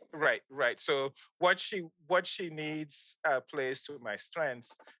 So right, right. So what she needs plays to my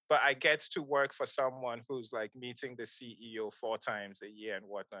strengths, but I get to work for someone who's like meeting the CEO 4 times a year and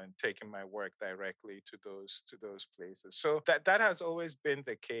whatnot, and taking my work directly to those places. So that has always been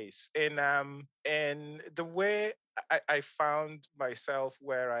the case. And the way I found myself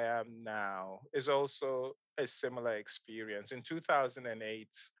where I am now is also a similar experience. In 2008,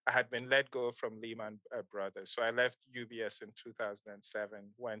 I had been let go from Lehman Brothers. So I left UBS in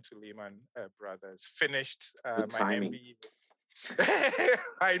 2007, went to Lehman Brothers, finished Good my timing. MBA.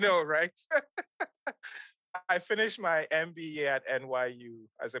 I know, right? I finished my MBA at NYU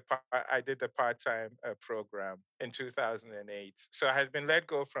as I did the part-time program in 2008. So I had been let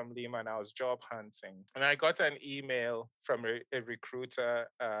go from Lehman. I was job hunting, and I got an email from a recruiter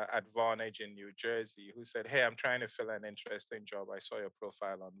at Vonage in New Jersey who said, "Hey, I'm trying to fill an interesting job. I saw your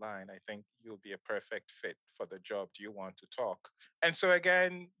profile online. I think you'll be a perfect fit for the job. Do you want to talk?" And so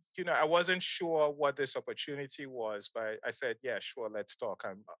again, I wasn't sure what this opportunity was, but I said, "Yeah, sure, let's talk.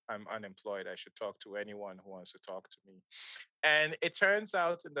 I'm unemployed. I should talk to anyone who wants to talk to me." And it turns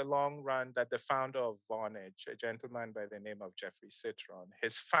out in the long run that the founder of Vonage, a gentleman by the name of Jeffrey Citron,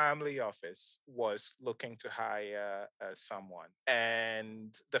 his family office was looking to hire someone.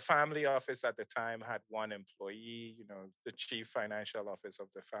 And the family office at the time had one employee, the chief financial officer of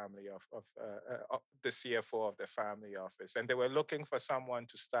the family of the CFO of the family office. And they were looking for someone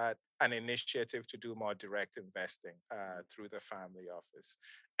to start an initiative to do more direct investing through the family office.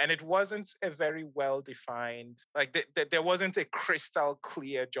 And it wasn't a very well defined, like there wasn't a crystal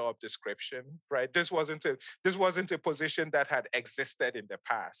clear job description, right? This wasn't a position that had existed in the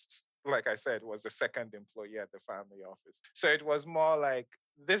past. Like I said, was the second employee at the family office. So it was more like,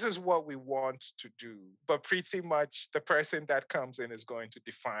 this is what we want to do, but pretty much the person that comes in is going to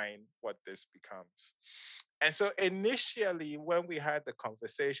define what this becomes. And so initially, when we had the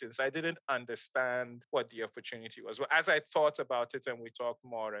conversations, I didn't understand what the opportunity was. But as I thought about it and we talked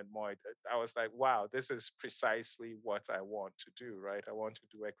more and more, I was like, wow, this is precisely what I want to do, right? I want to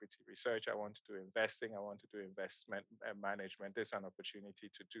do equity research. I want to do investing. I want to do investment management. There's an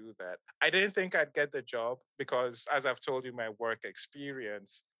opportunity to do that. I didn't think I'd get the job because, as I've told you, my work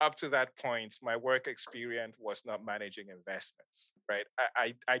experience, up to that point, my work experience was not managing investments, right?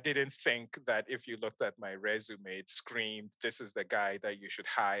 I didn't think that if you looked at my resume. It screamed, "This is the guy that you should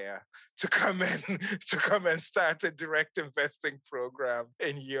hire to come in to come and start a direct investing program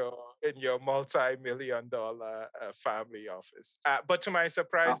in your multi-million dollar family office." But to my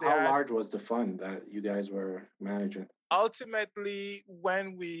surprise, they How large asked. was the fund that you guys were managing? Ultimately, when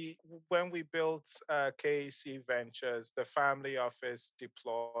we built KEC Ventures, the family office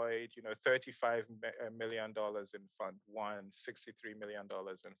deployed, $35 million in Fund One, $63 million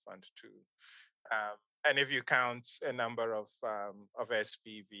in Fund Two. And if you count a number of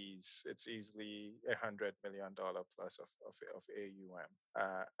SPVs, it's easily $100 million plus of AUM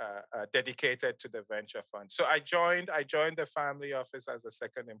dedicated to the venture fund. So I joined the family office as a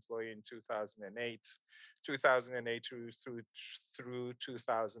second employee in 2008. 2008 through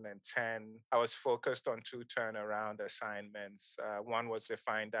 2010, I was focused on two turnaround assignments. One was a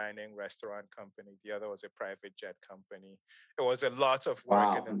fine dining restaurant company. The other was a private jet company. It was a lot of work,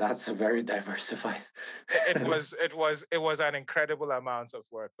 Wow, and that's a very diversified. it was an incredible amount of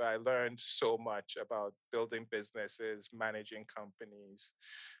work, but I learned so much about building businesses, managing companies,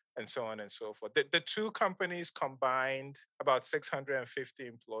 and so on and so forth. The two companies combined about 650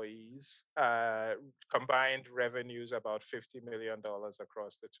 employees, combined revenues about $50 million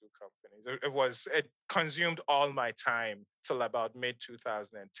across the two companies. It consumed all my time till about mid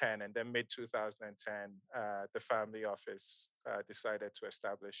 2010, and then mid 2010, the family office decided to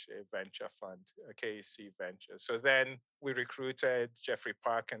establish a venture fund, a KEC Venture. So then we recruited Jeffrey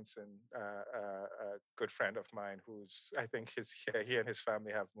Parkinson, a good friend of mine, who's I think he and his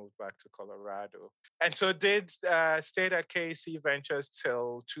family have moved back to Colorado, and so did stayed at KC Ventures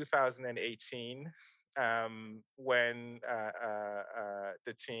till 2018. When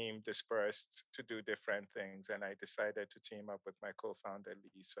the team dispersed to do different things, and I decided to team up with my co-founder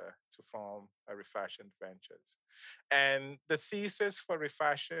Lisa to form a Refashioned Ventures. And the thesis for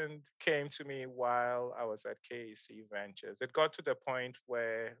Refashioned came to me while I was at KEC Ventures. It got to the point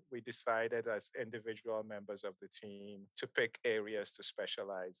where we decided as individual members of the team to pick areas to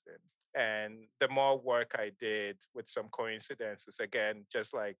specialize in. And the more work I did with some coincidences, again,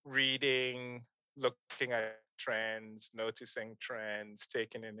 just like reading, looking at trends, noticing trends,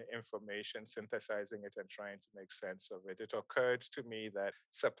 taking in the information, synthesizing it, and trying to make sense of it. It occurred to me that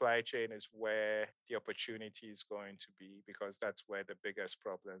supply chain is where the opportunity is going to be, because that's where the biggest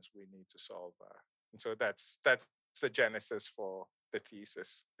problems we need to solve are. And so that's the genesis for the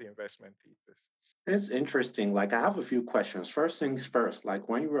thesis, the investment thesis. It's interesting. Like, I have a few questions. First things first, like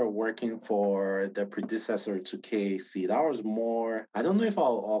when you were working for the predecessor to KAC, that was more, I don't know if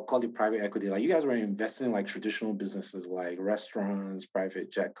I'll call it private equity. Like, you guys were investing in like traditional businesses like restaurants,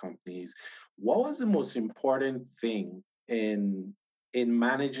 private jet companies. What was the most important thing in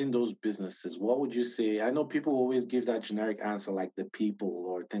managing those businesses? What would you say? I know people always give that generic answer like the people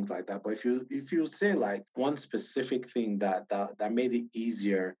or things like that, but if you say like one specific thing that made it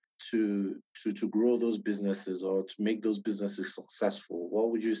easier to grow those businesses or to make those businesses successful, what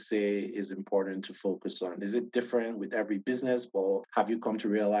would you say is important to focus on? Is it different with every business, or have you come to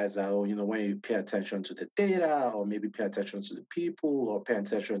realize that, oh, when you pay attention to the data, or maybe pay attention to the people, or pay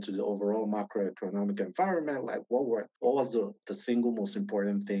attention to the overall macroeconomic environment, like what was the single most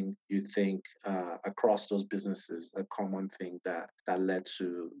important thing you think across those businesses, a common thing that led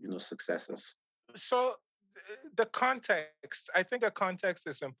to successes? So the context, I think the context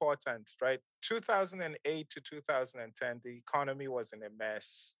is important, right? 2008 to 2010, the economy was in a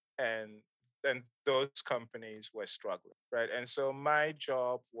mess, and those companies were struggling, right? And so my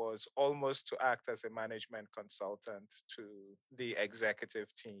job was almost to act as a management consultant to the executive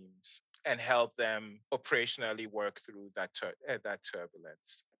teams and help them operationally work through that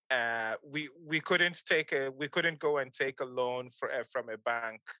turbulence. We couldn't go and take a loan from a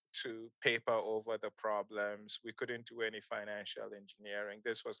bank to paper over the problems. We couldn't do any financial engineering.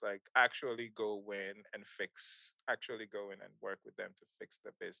 This was like actually go in and work with them to fix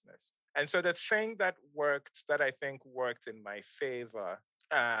the business. And so the thing that I think worked in my favor,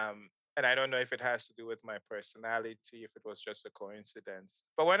 and I don't know if it has to do with my personality, if it was just a coincidence.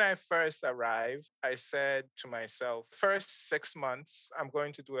 But when I first arrived, I said to myself, first 6 months, I'm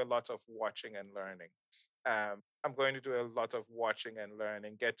going to do a lot of watching and learning. I'm going to do a lot of watching and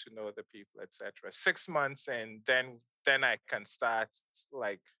learning, get to know the people, etc. 6 months in, then I can start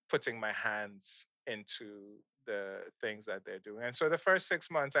like putting my hands into the things that they're doing. And so the first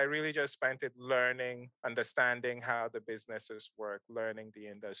 6 months, I really just spent it learning, understanding how the businesses work, learning the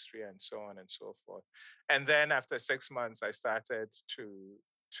industry, and so on and so forth. And then after 6 months, I started to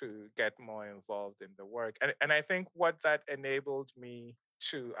to get more involved in the work. And I think what that enabled me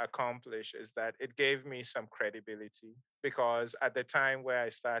to accomplish is that it gave me some credibility because at the time where I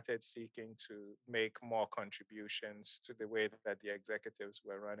started seeking to make more contributions to the way that the executives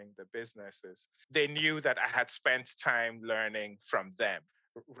were running the businesses, they knew that I had spent time learning from them.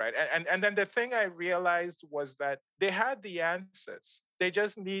 Right. And then the thing I realized was that they had the answers. They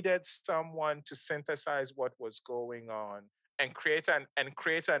just needed someone to synthesize what was going on and create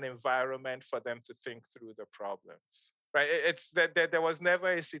an environment for them to think through the problems. Right. It's that there was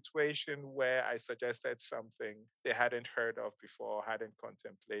never a situation where I suggested something they hadn't heard of before, hadn't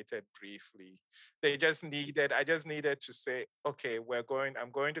contemplated briefly. I just needed to say, okay,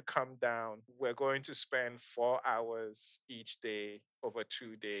 I'm going to come down. We're going to spend 4 hours each day over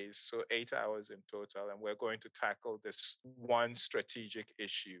 2 days, so 8 hours in total, and we're going to tackle this one strategic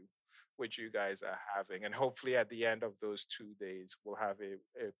issue which you guys are having. And hopefully at the end of those 2 days, we'll have a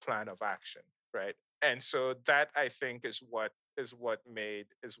plan of action, right? And so that I think is what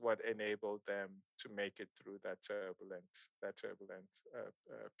enabled them to make it through that turbulent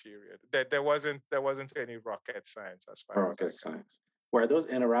period. There wasn't any rocket science as far as Rocket I can. science. Were those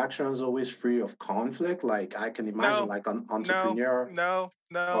interactions always free of conflict? Like I can imagine, No, like an no, entrepreneur no,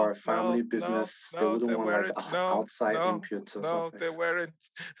 or no, a family no, no, business, they no, wouldn't they want like weren't. No, outside no, inputs or no, something. they weren't.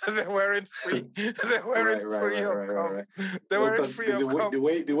 They weren't free. They weren't Right, right, free right, of right, right, right. They No, weren't because free of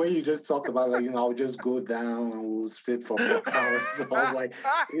the way you just talked about, like, I'll just go down and we'll sit for 4 hours. I was like,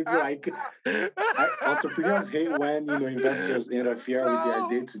 it's like entrepreneurs hate when investors interfere with their No,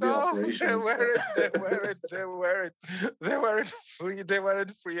 day-to-day no, operations. But they weren't free. They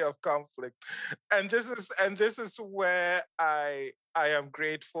weren't free of conflict, and this is where I am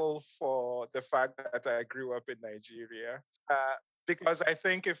grateful for the fact that I grew up in Nigeria. Because I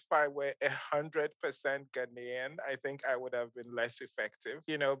think if I were 100% Ghanaian, I think I would have been less effective,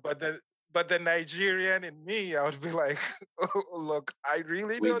 but the Nigerian in me, I would be like, oh, look, I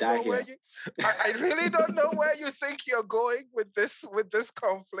really we don't die know where here. you I really don't know where you think you're going with this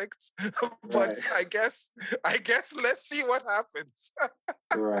conflict. But Right, I guess let's see what happens.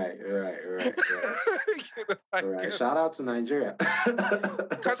 right, right, right, right, I right. guess Shout out to Nigeria.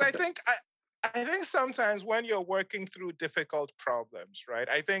 because I think sometimes when you're working through difficult problems, right?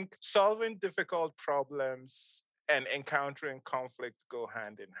 I think solving difficult problems and encountering conflict go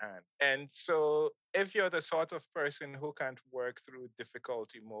hand in hand. And so if you're the sort of person who can't work through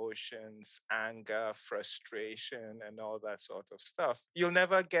difficult emotions, anger, frustration, and all that sort of stuff, you'll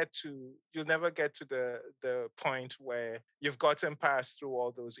never get to the point where you've gotten past through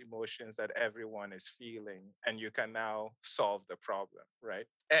all those emotions that everyone is feeling and you can now solve the problem, right?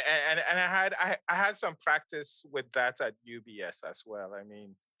 And I had some practice with that at UBS as well. I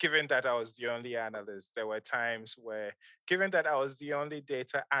mean, given that I was the only analyst, there were times where, given that I was the only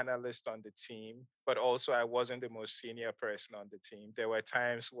data analyst on the team, but also I wasn't the most senior person on the team, there were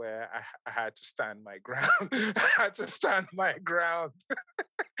times where I had to stand my ground. I had to stand my ground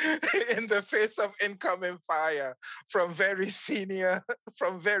in the face of incoming fire from very senior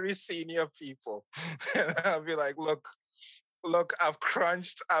people. And I'll be like, look, I've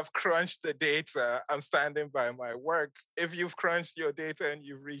crunched the data. I'm standing by my work. If you've crunched your data and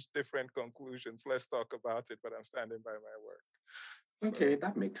you've reached different conclusions, let's talk about it, but I'm standing by my work. Okay, So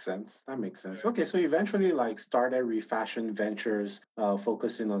that makes sense. That makes sense. yeah. Okay, so you eventually like started Refashion Ventures,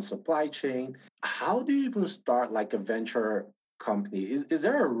 focusing on supply chain. How do you even start like a venture company? Is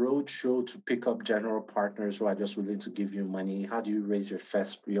there a roadshow to pick up general partners who are just willing to give you money? How do you raise your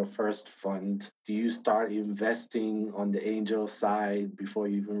first fund? Do you start investing on the angel side before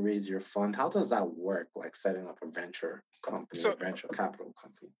you even raise your fund? How does that work? Like setting up a venture company, a So venture capital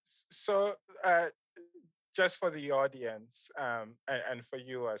company? so uh, just for the audience, and for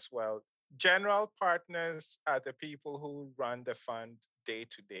you as well, general partners are the people who run the fund day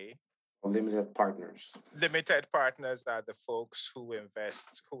to day. Limited partners. Limited partners are the folks who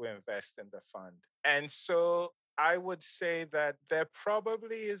invest in the fund. And so I would say that there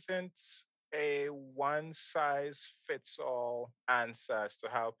probably isn't a one size fits all answer as to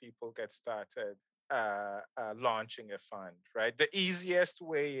how people get started launching a fund, right? The easiest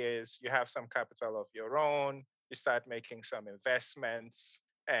way is you have some capital of your own, you start making some investments,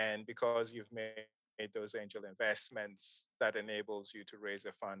 and because you've made those angel investments, that enables you to raise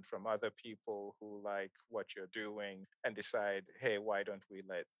a fund from other people who like what you're doing and decide, hey, why don't we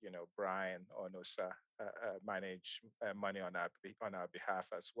let Brian or Nusa manage money on on our behalf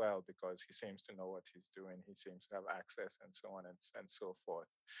as well, because he seems to know what he's doing, he seems to have access, and so on and so forth.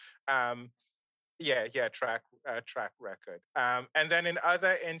 Um, Yeah, track record. And then in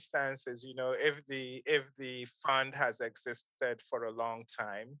other instances, if the fund has existed for a long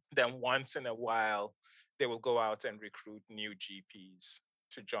time, then once in a while they will go out and recruit new GPs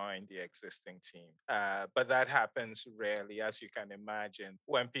to join the existing team. But that happens rarely, as you can imagine.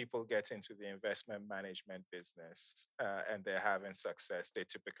 When people get into the investment management business and they're having success, they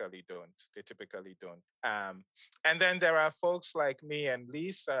typically don't. They typically don't. And then there are folks like me and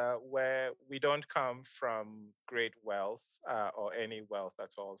Lisa, where we don't come from great wealth or any wealth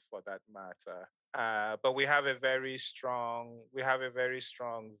at all, for that matter. But we have a very strong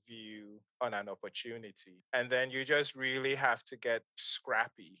view on an opportunity. And then you just really have to get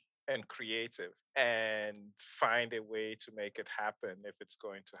scrappy and creative and find a way to make it happen if it's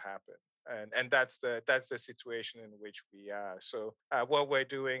going to happen. And that's the situation in which we are. So what we're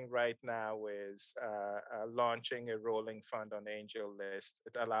doing right now is launching a rolling fund on Angel List.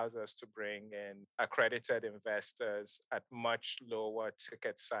 It allows us to bring in accredited investors at much lower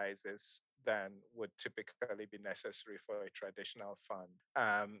ticket sizes than would typically be necessary for a traditional fund.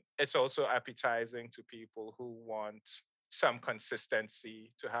 It's also appetizing to people who want some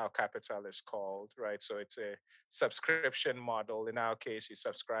consistency to how capital is called, right? So it's a subscription model. In our case, you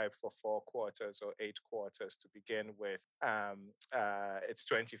subscribe for 4 quarters or 8 quarters to begin with. It's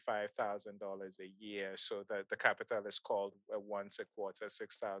 $25,000 a year, so that the capital is called once a quarter,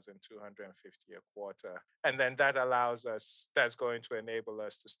 6,250 a quarter, and then that's going to enable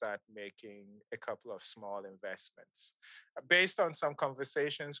us to start making a couple of small investments based on some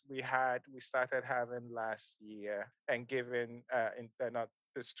conversations we started having last year, and given not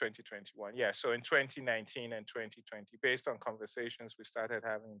it's 2021. Yeah. So in 2019 and 2020, based on conversations we started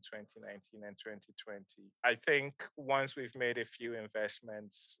having in 2019 and 2020, I think once we've made a few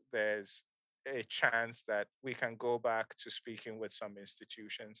investments, there's a chance that we can go back to speaking with some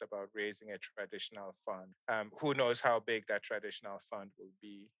institutions about raising a traditional fund. Who knows how big that traditional fund will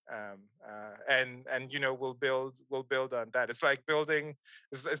be? And we'll build on that. It's like building.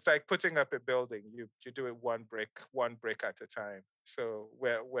 It's like putting up a building. You do it one brick at a time. So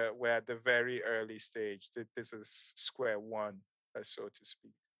we're at the very early stage. This is square one, so to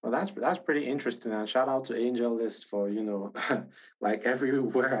speak. Well, that's pretty interesting. And shout out to Angel List for, like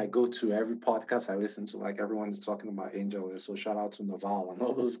everywhere I go to, every podcast I listen to, like everyone's talking about Angel List. So shout out to Naval and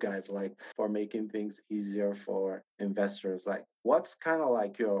all those guys, like for making things easier for investors. Like, what's kind of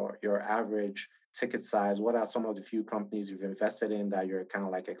like your average ticket size? What are some of the few companies you've invested in that you're kind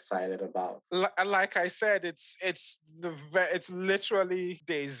of like excited about? Like I said, it's literally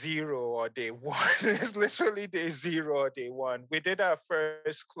day zero or day one. It's literally day zero or day one. We did our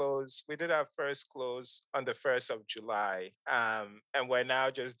first close. We did our first close on the 1st of July, and we're now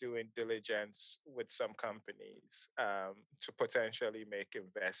just doing diligence with some companies to potentially make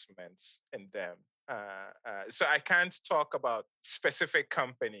investments in them. So I can't talk about specific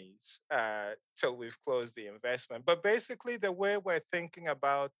companies till we've closed the investment. But basically, the way we're thinking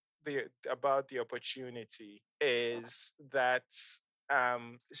about the opportunity is that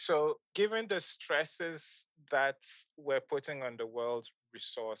so given the stresses that we're putting on the world's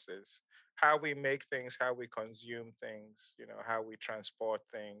resources, how we make things, how we consume things, how we transport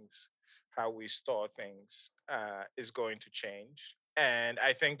things, how we store things is going to change. And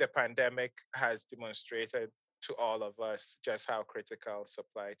I think the pandemic has demonstrated to all of us just how critical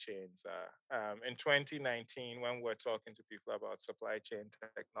supply chains are. In 2019, when we're talking to people about supply chain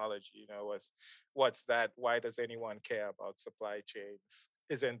technology, what's that? Why does anyone care about supply chains?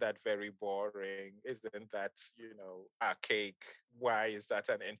 Isn't that very boring? Isn't that, archaic? Why is that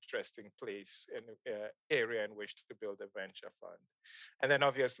an interesting place in area in which to build a venture fund? And then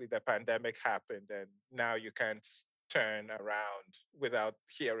obviously the pandemic happened, and now you can't turn around without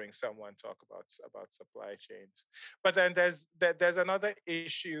hearing someone talk about supply chains. But then there's another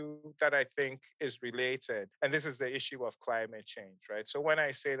issue that I think is related, and this is the issue of climate change, right? So when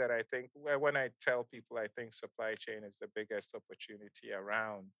I say that, when I tell people I think supply chain is the biggest opportunity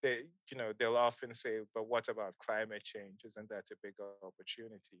around, they'll often say, "But what about climate change? Isn't that a bigger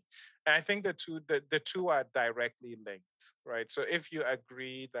opportunity?" And I think the two are directly linked, right? So if you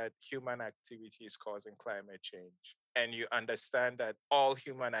agree that human activity is causing climate change, and you understand that all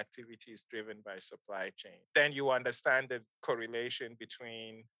human activity is driven by supply chain, then you understand the correlation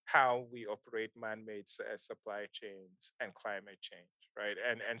between how we operate man-made supply chains and climate change, right?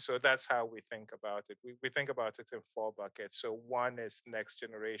 And so that's how we think about it. We think about it in four buckets. So one is next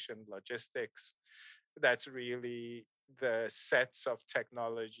generation logistics. That's really the sets of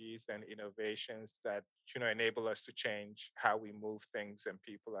technologies and innovations that enable us to change how we move things and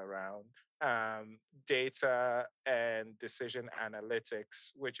people around. Data and decision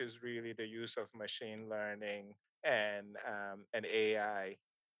analytics, which is really the use of machine learning and AI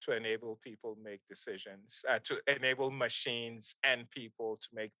to enable people make decisions, to enable machines and people to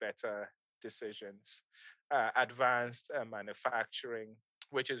make better decisions. Advanced manufacturing,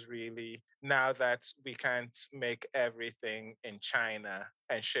 which is really now that we can't make everything in China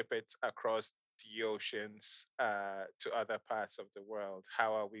and ship it across the oceans to other parts of the world.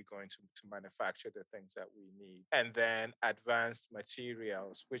 How are we going to manufacture the things that we need? And then advanced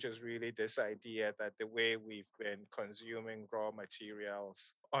materials, which is really this idea that the way we've been consuming raw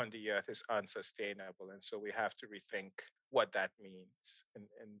materials on the earth is unsustainable. And so we have to rethink what that means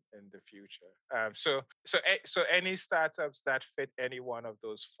in the future. So any startups that fit any one of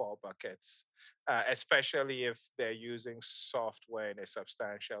those four buckets, especially if they're using software in a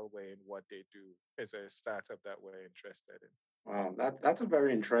substantial way in what they do, is a startup that we're interested in. Wow, that's a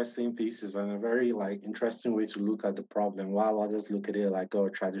very interesting thesis and a very like interesting way to look at the problem. While others look at it like, oh,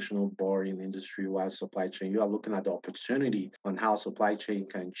 traditional boring industry wide supply chain, you are looking at the opportunity on how supply chain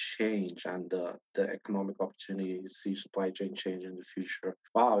can change and the economic opportunity you see supply chain change in the future.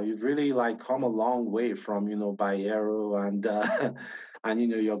 Wow, you've really like come a long way from Bayero and and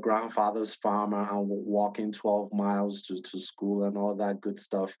your grandfather's farmer and walking 12 miles to school and all that good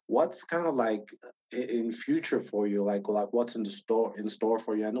stuff. What's kind of like in future for you, like what's in store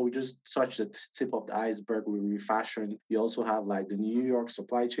for you? I know we just touched the tip of the iceberg with refashion. You also have like the New York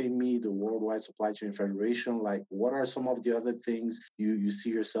Supply Chain Meet, the Worldwide Supply Chain Federation. Like what are some of the other things you see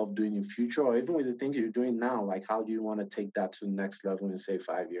yourself doing in future, or even with the things you're doing now? Like how do you want to take that to the next level in say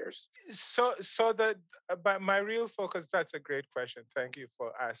 5 years? But my real focus, that's a great question. Thank you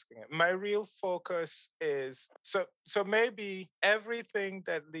for asking it. My real focus is so maybe everything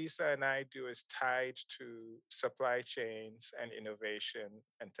that Lisa and I do is tied to supply chains and innovation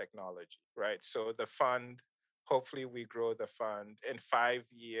and technology, right? So the fund, hopefully we grow the fund. In 5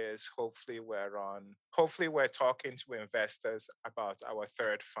 years, hopefully we're talking to investors about our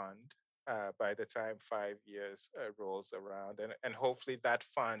third fund by the time 5 years rolls around. And hopefully that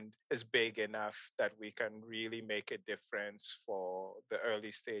fund is big enough that we can really make a difference for the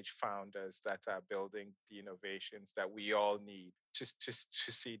early stage founders that are building the innovations that we all need to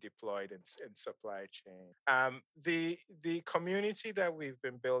see deployed in supply chain. The community that we've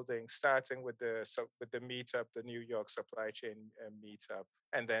been building, starting with with the meetup, the New York Supply Chain meetup,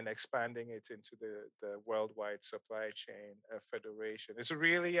 and then expanding it into the Worldwide Supply Chain Federation. It's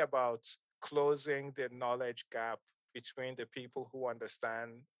really about closing the knowledge gap between the people who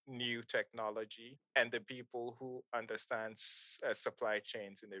understand new technology and the people who understand supply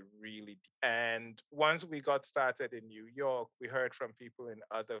chains in a really deep. And once we got started in New York, we heard from people in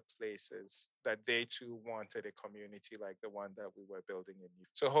other places that they too wanted a community like the one that we were building in New York.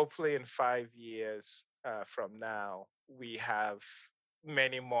 So hopefully in 5 years from now, we have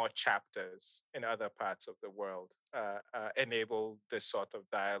many more chapters in other parts of the world enable this sort of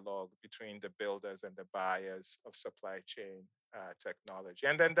dialogue between the builders and the buyers of supply chain technology.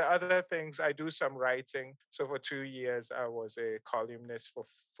 And then the other things, I do some writing. So for 2 years, I was a columnist for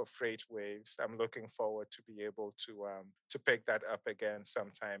Freight Waves. I'm looking forward to be able to pick that up again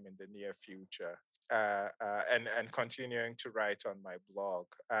sometime in the near future. And continuing to write on my blog.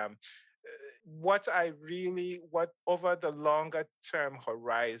 What over the longer term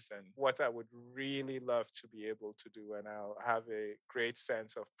horizon, what I would really love to be able to do, and I'll have a great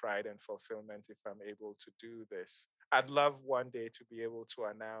sense of pride and fulfillment if I'm able to do this. I'd love one day to be able to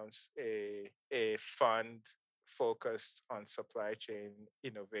announce a fund focused on supply chain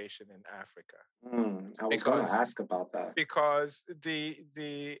innovation in Africa. I was going to Because ask about that. because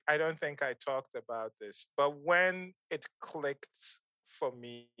the I don't think I talked about this, but when it clicked for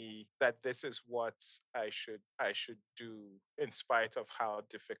me that this is what I should do in spite of how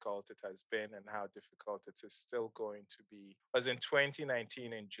difficult it has been and how difficult it is still going to be was in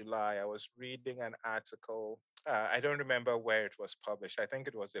 2019 in July. I was reading an article. I don't remember where it was published. I think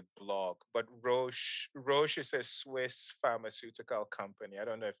it was a blog, but Roche is a Swiss pharmaceutical company. I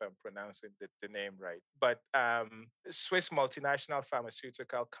don't know if I'm pronouncing the name right, but Swiss multinational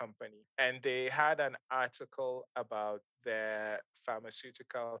pharmaceutical company. And they had an article about their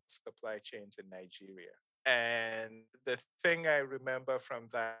pharmaceutical supply chains in Nigeria. And the thing I remember from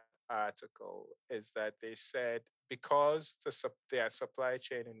that article is that they said because their supply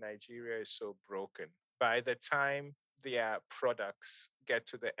chain in Nigeria is so broken, by the time their products get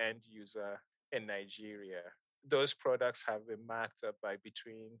to the end user in Nigeria, those products have been marked up by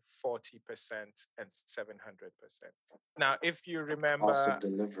between 40% and 700%. Now, if you Cost remember, of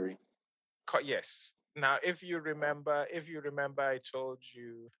delivery. yes. Now, if you remember, I told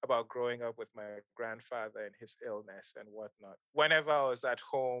you about growing up with my grandfather and his illness and whatnot. Whenever I was at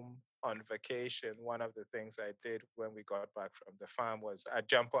home on vacation, one of the things I did when we got back from the farm was I'd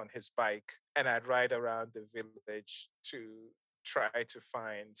jump on his bike and I'd ride around the village to try to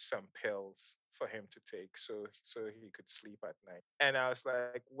find some pills for him to take so he could sleep at night. And I was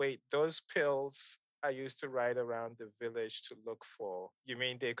like, wait, those pills I used to ride around the village to look for, you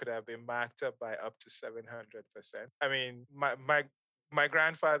mean they could have been marked up by up to 700%? I mean, my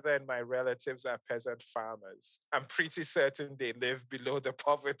grandfather and my relatives are peasant farmers. I'm pretty certain they live below the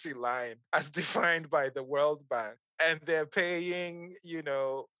poverty line as defined by the World Bank. And they're paying,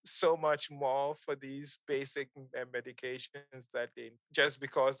 so much more for these basic medications that they just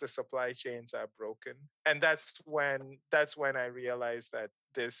because the supply chains are broken. And that's when I realized that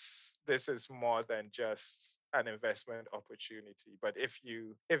this is more than just an investment opportunity. But if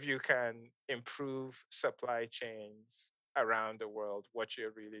you can improve supply chains around the world, what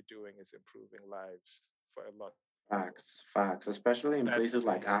you're really doing is improving lives for a lot. Facts, facts, especially in That's places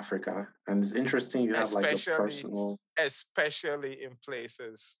like Africa. And it's interesting you have like a especially personal. especially in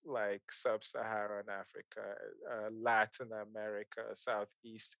places like sub-Saharan Africa, Latin America,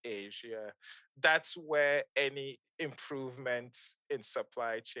 Southeast Asia. That's where any improvements in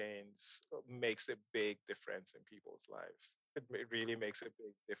supply chains makes a big difference in people's lives. It really makes a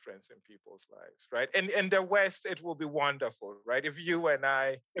big difference in people's lives, right? And in the West, it will be wonderful, right?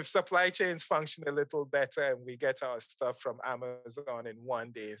 If supply chains function a little better and we get our stuff from Amazon in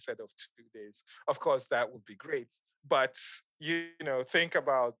 1 day instead of 2 days, of course, that would be great. But think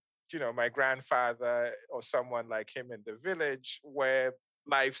about my grandfather or someone like him in the village where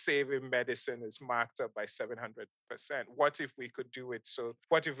life-saving medicine is marked up by 700%. What if we could do it? So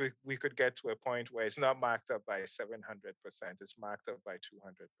what if we could get to a point where it's not marked up by 700%, it's marked up by 200%?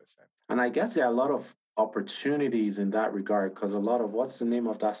 And I guess there are a lot of opportunities in that regard because a lot of what's the name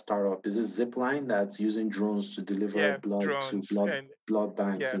of that startup? Is it Zipline that's using drones to deliver Yeah, blood to drones blood and blood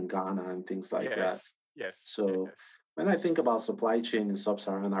banks yeah, in Ghana and things like that? yes, yes, So yes. when I think about supply chain in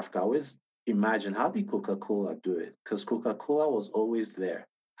sub-Saharan Africa, I always imagine how did Coca-Cola do it? Because Coca-Cola was always there.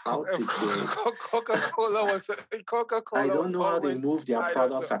 How did they? Coca-Cola was I Coca-Cola don't was know how they always move their I don't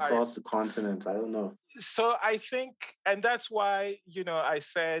know. products across the continent. I don't know. So I think, and that's why, I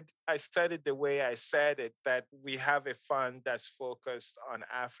said it the way I said it, that we have a fund that's focused on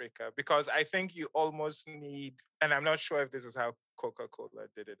Africa, because I think you almost need, and I'm not sure if this is how Coca-Cola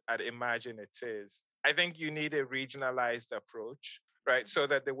did it. I'd imagine it is. I think you need a regionalized approach, right? So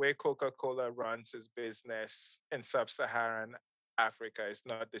that the way Coca-Cola runs its business in sub-Saharan Africa is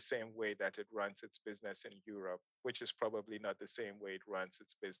not the same way that it runs its business in Europe, which is probably not the same way it runs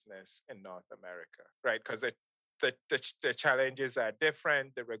its business in North America, right? Because the challenges are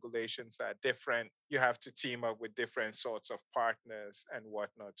different, the regulations are different. You have to team up with different sorts of partners and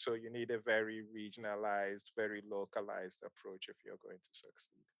whatnot. So you need a very regionalized, very localized approach if you're going to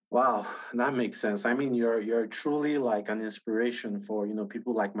succeed. Wow, that makes sense. I mean, you're truly like an inspiration for,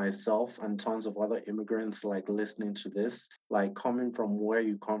 people like myself and tons of other immigrants like listening to this, like coming from where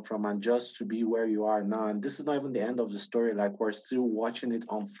you come from and just to be where you are now. And this is not even the end of the story. Like we're still watching it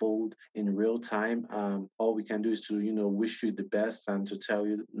unfold in real time. All we can do is to, wish you the best and to tell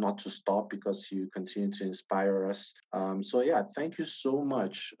you not to stop because you continue to inspire us. So yeah, thank you so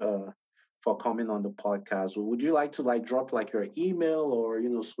much. For coming on the podcast. Would you like to like drop like your email or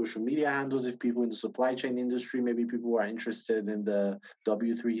social media handles if people in the supply chain industry, maybe people who are interested in the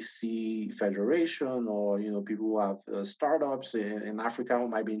W3C Federation or people who have startups in Africa who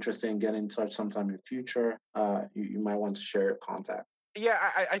might be interested in getting in touch sometime in the future? You might want to share your contact. Yeah,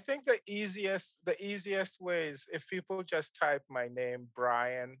 I think the easiest way is if people just type my name,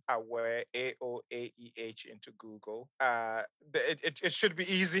 Brian Aware, Aoaeh, into Google. It should be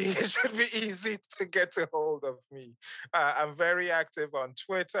easy. It should be easy to get a hold of me. I'm very active on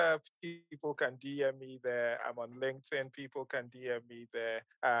Twitter. People can DM me there. I'm on LinkedIn. People can DM me there.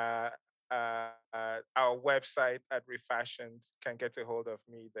 Our website at Refashioned can get a hold of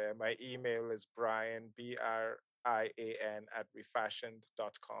me there. My email is Brian, BRIAN, at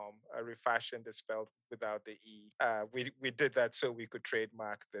refashioned.com. Refashioned is spelled without the E. We did that so we could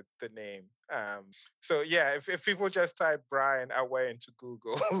trademark the name. So yeah, if people just type Brian Aware into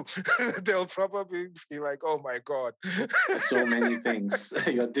Google, they'll probably be like, "Oh my god!" So many things.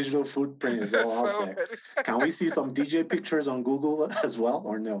 Your digital footprint is all out So there. many. Can we see some DJ pictures on Google as well,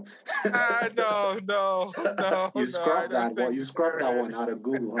 or no? No, no, no, You no. I scrubbed don't that one. think You there scrubbed that are one any. out of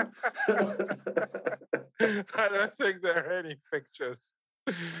Google, huh? I don't think there are any pictures.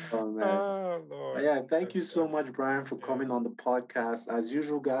 Oh man. Oh Lord, Yeah, thank you that's so funny. much, Brian, for Yeah. coming on the podcast. As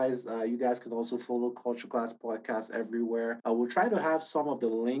usual, guys, you guys can also follow Culture Class Podcast everywhere. I will try to have some of the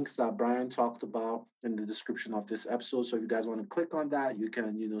links that Brian talked about in the description of this episode. So if you guys want to click on that, you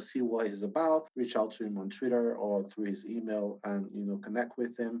can, see what he's about, reach out to him on Twitter or through his email and, connect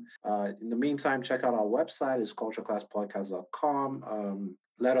with him. In the meantime, check out our website. It's cultureclasspodcast.com.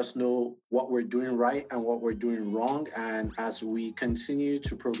 Let us know what we're doing right and what we're doing wrong. And as we continue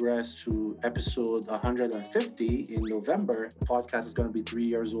to progress to episode 150 in November, the podcast is going to be 3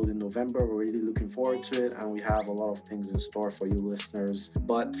 years old in November. We're really looking forward to it. And we have a lot of things in store for you listeners.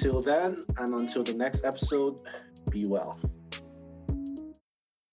 But till then, and until the next episode, be well.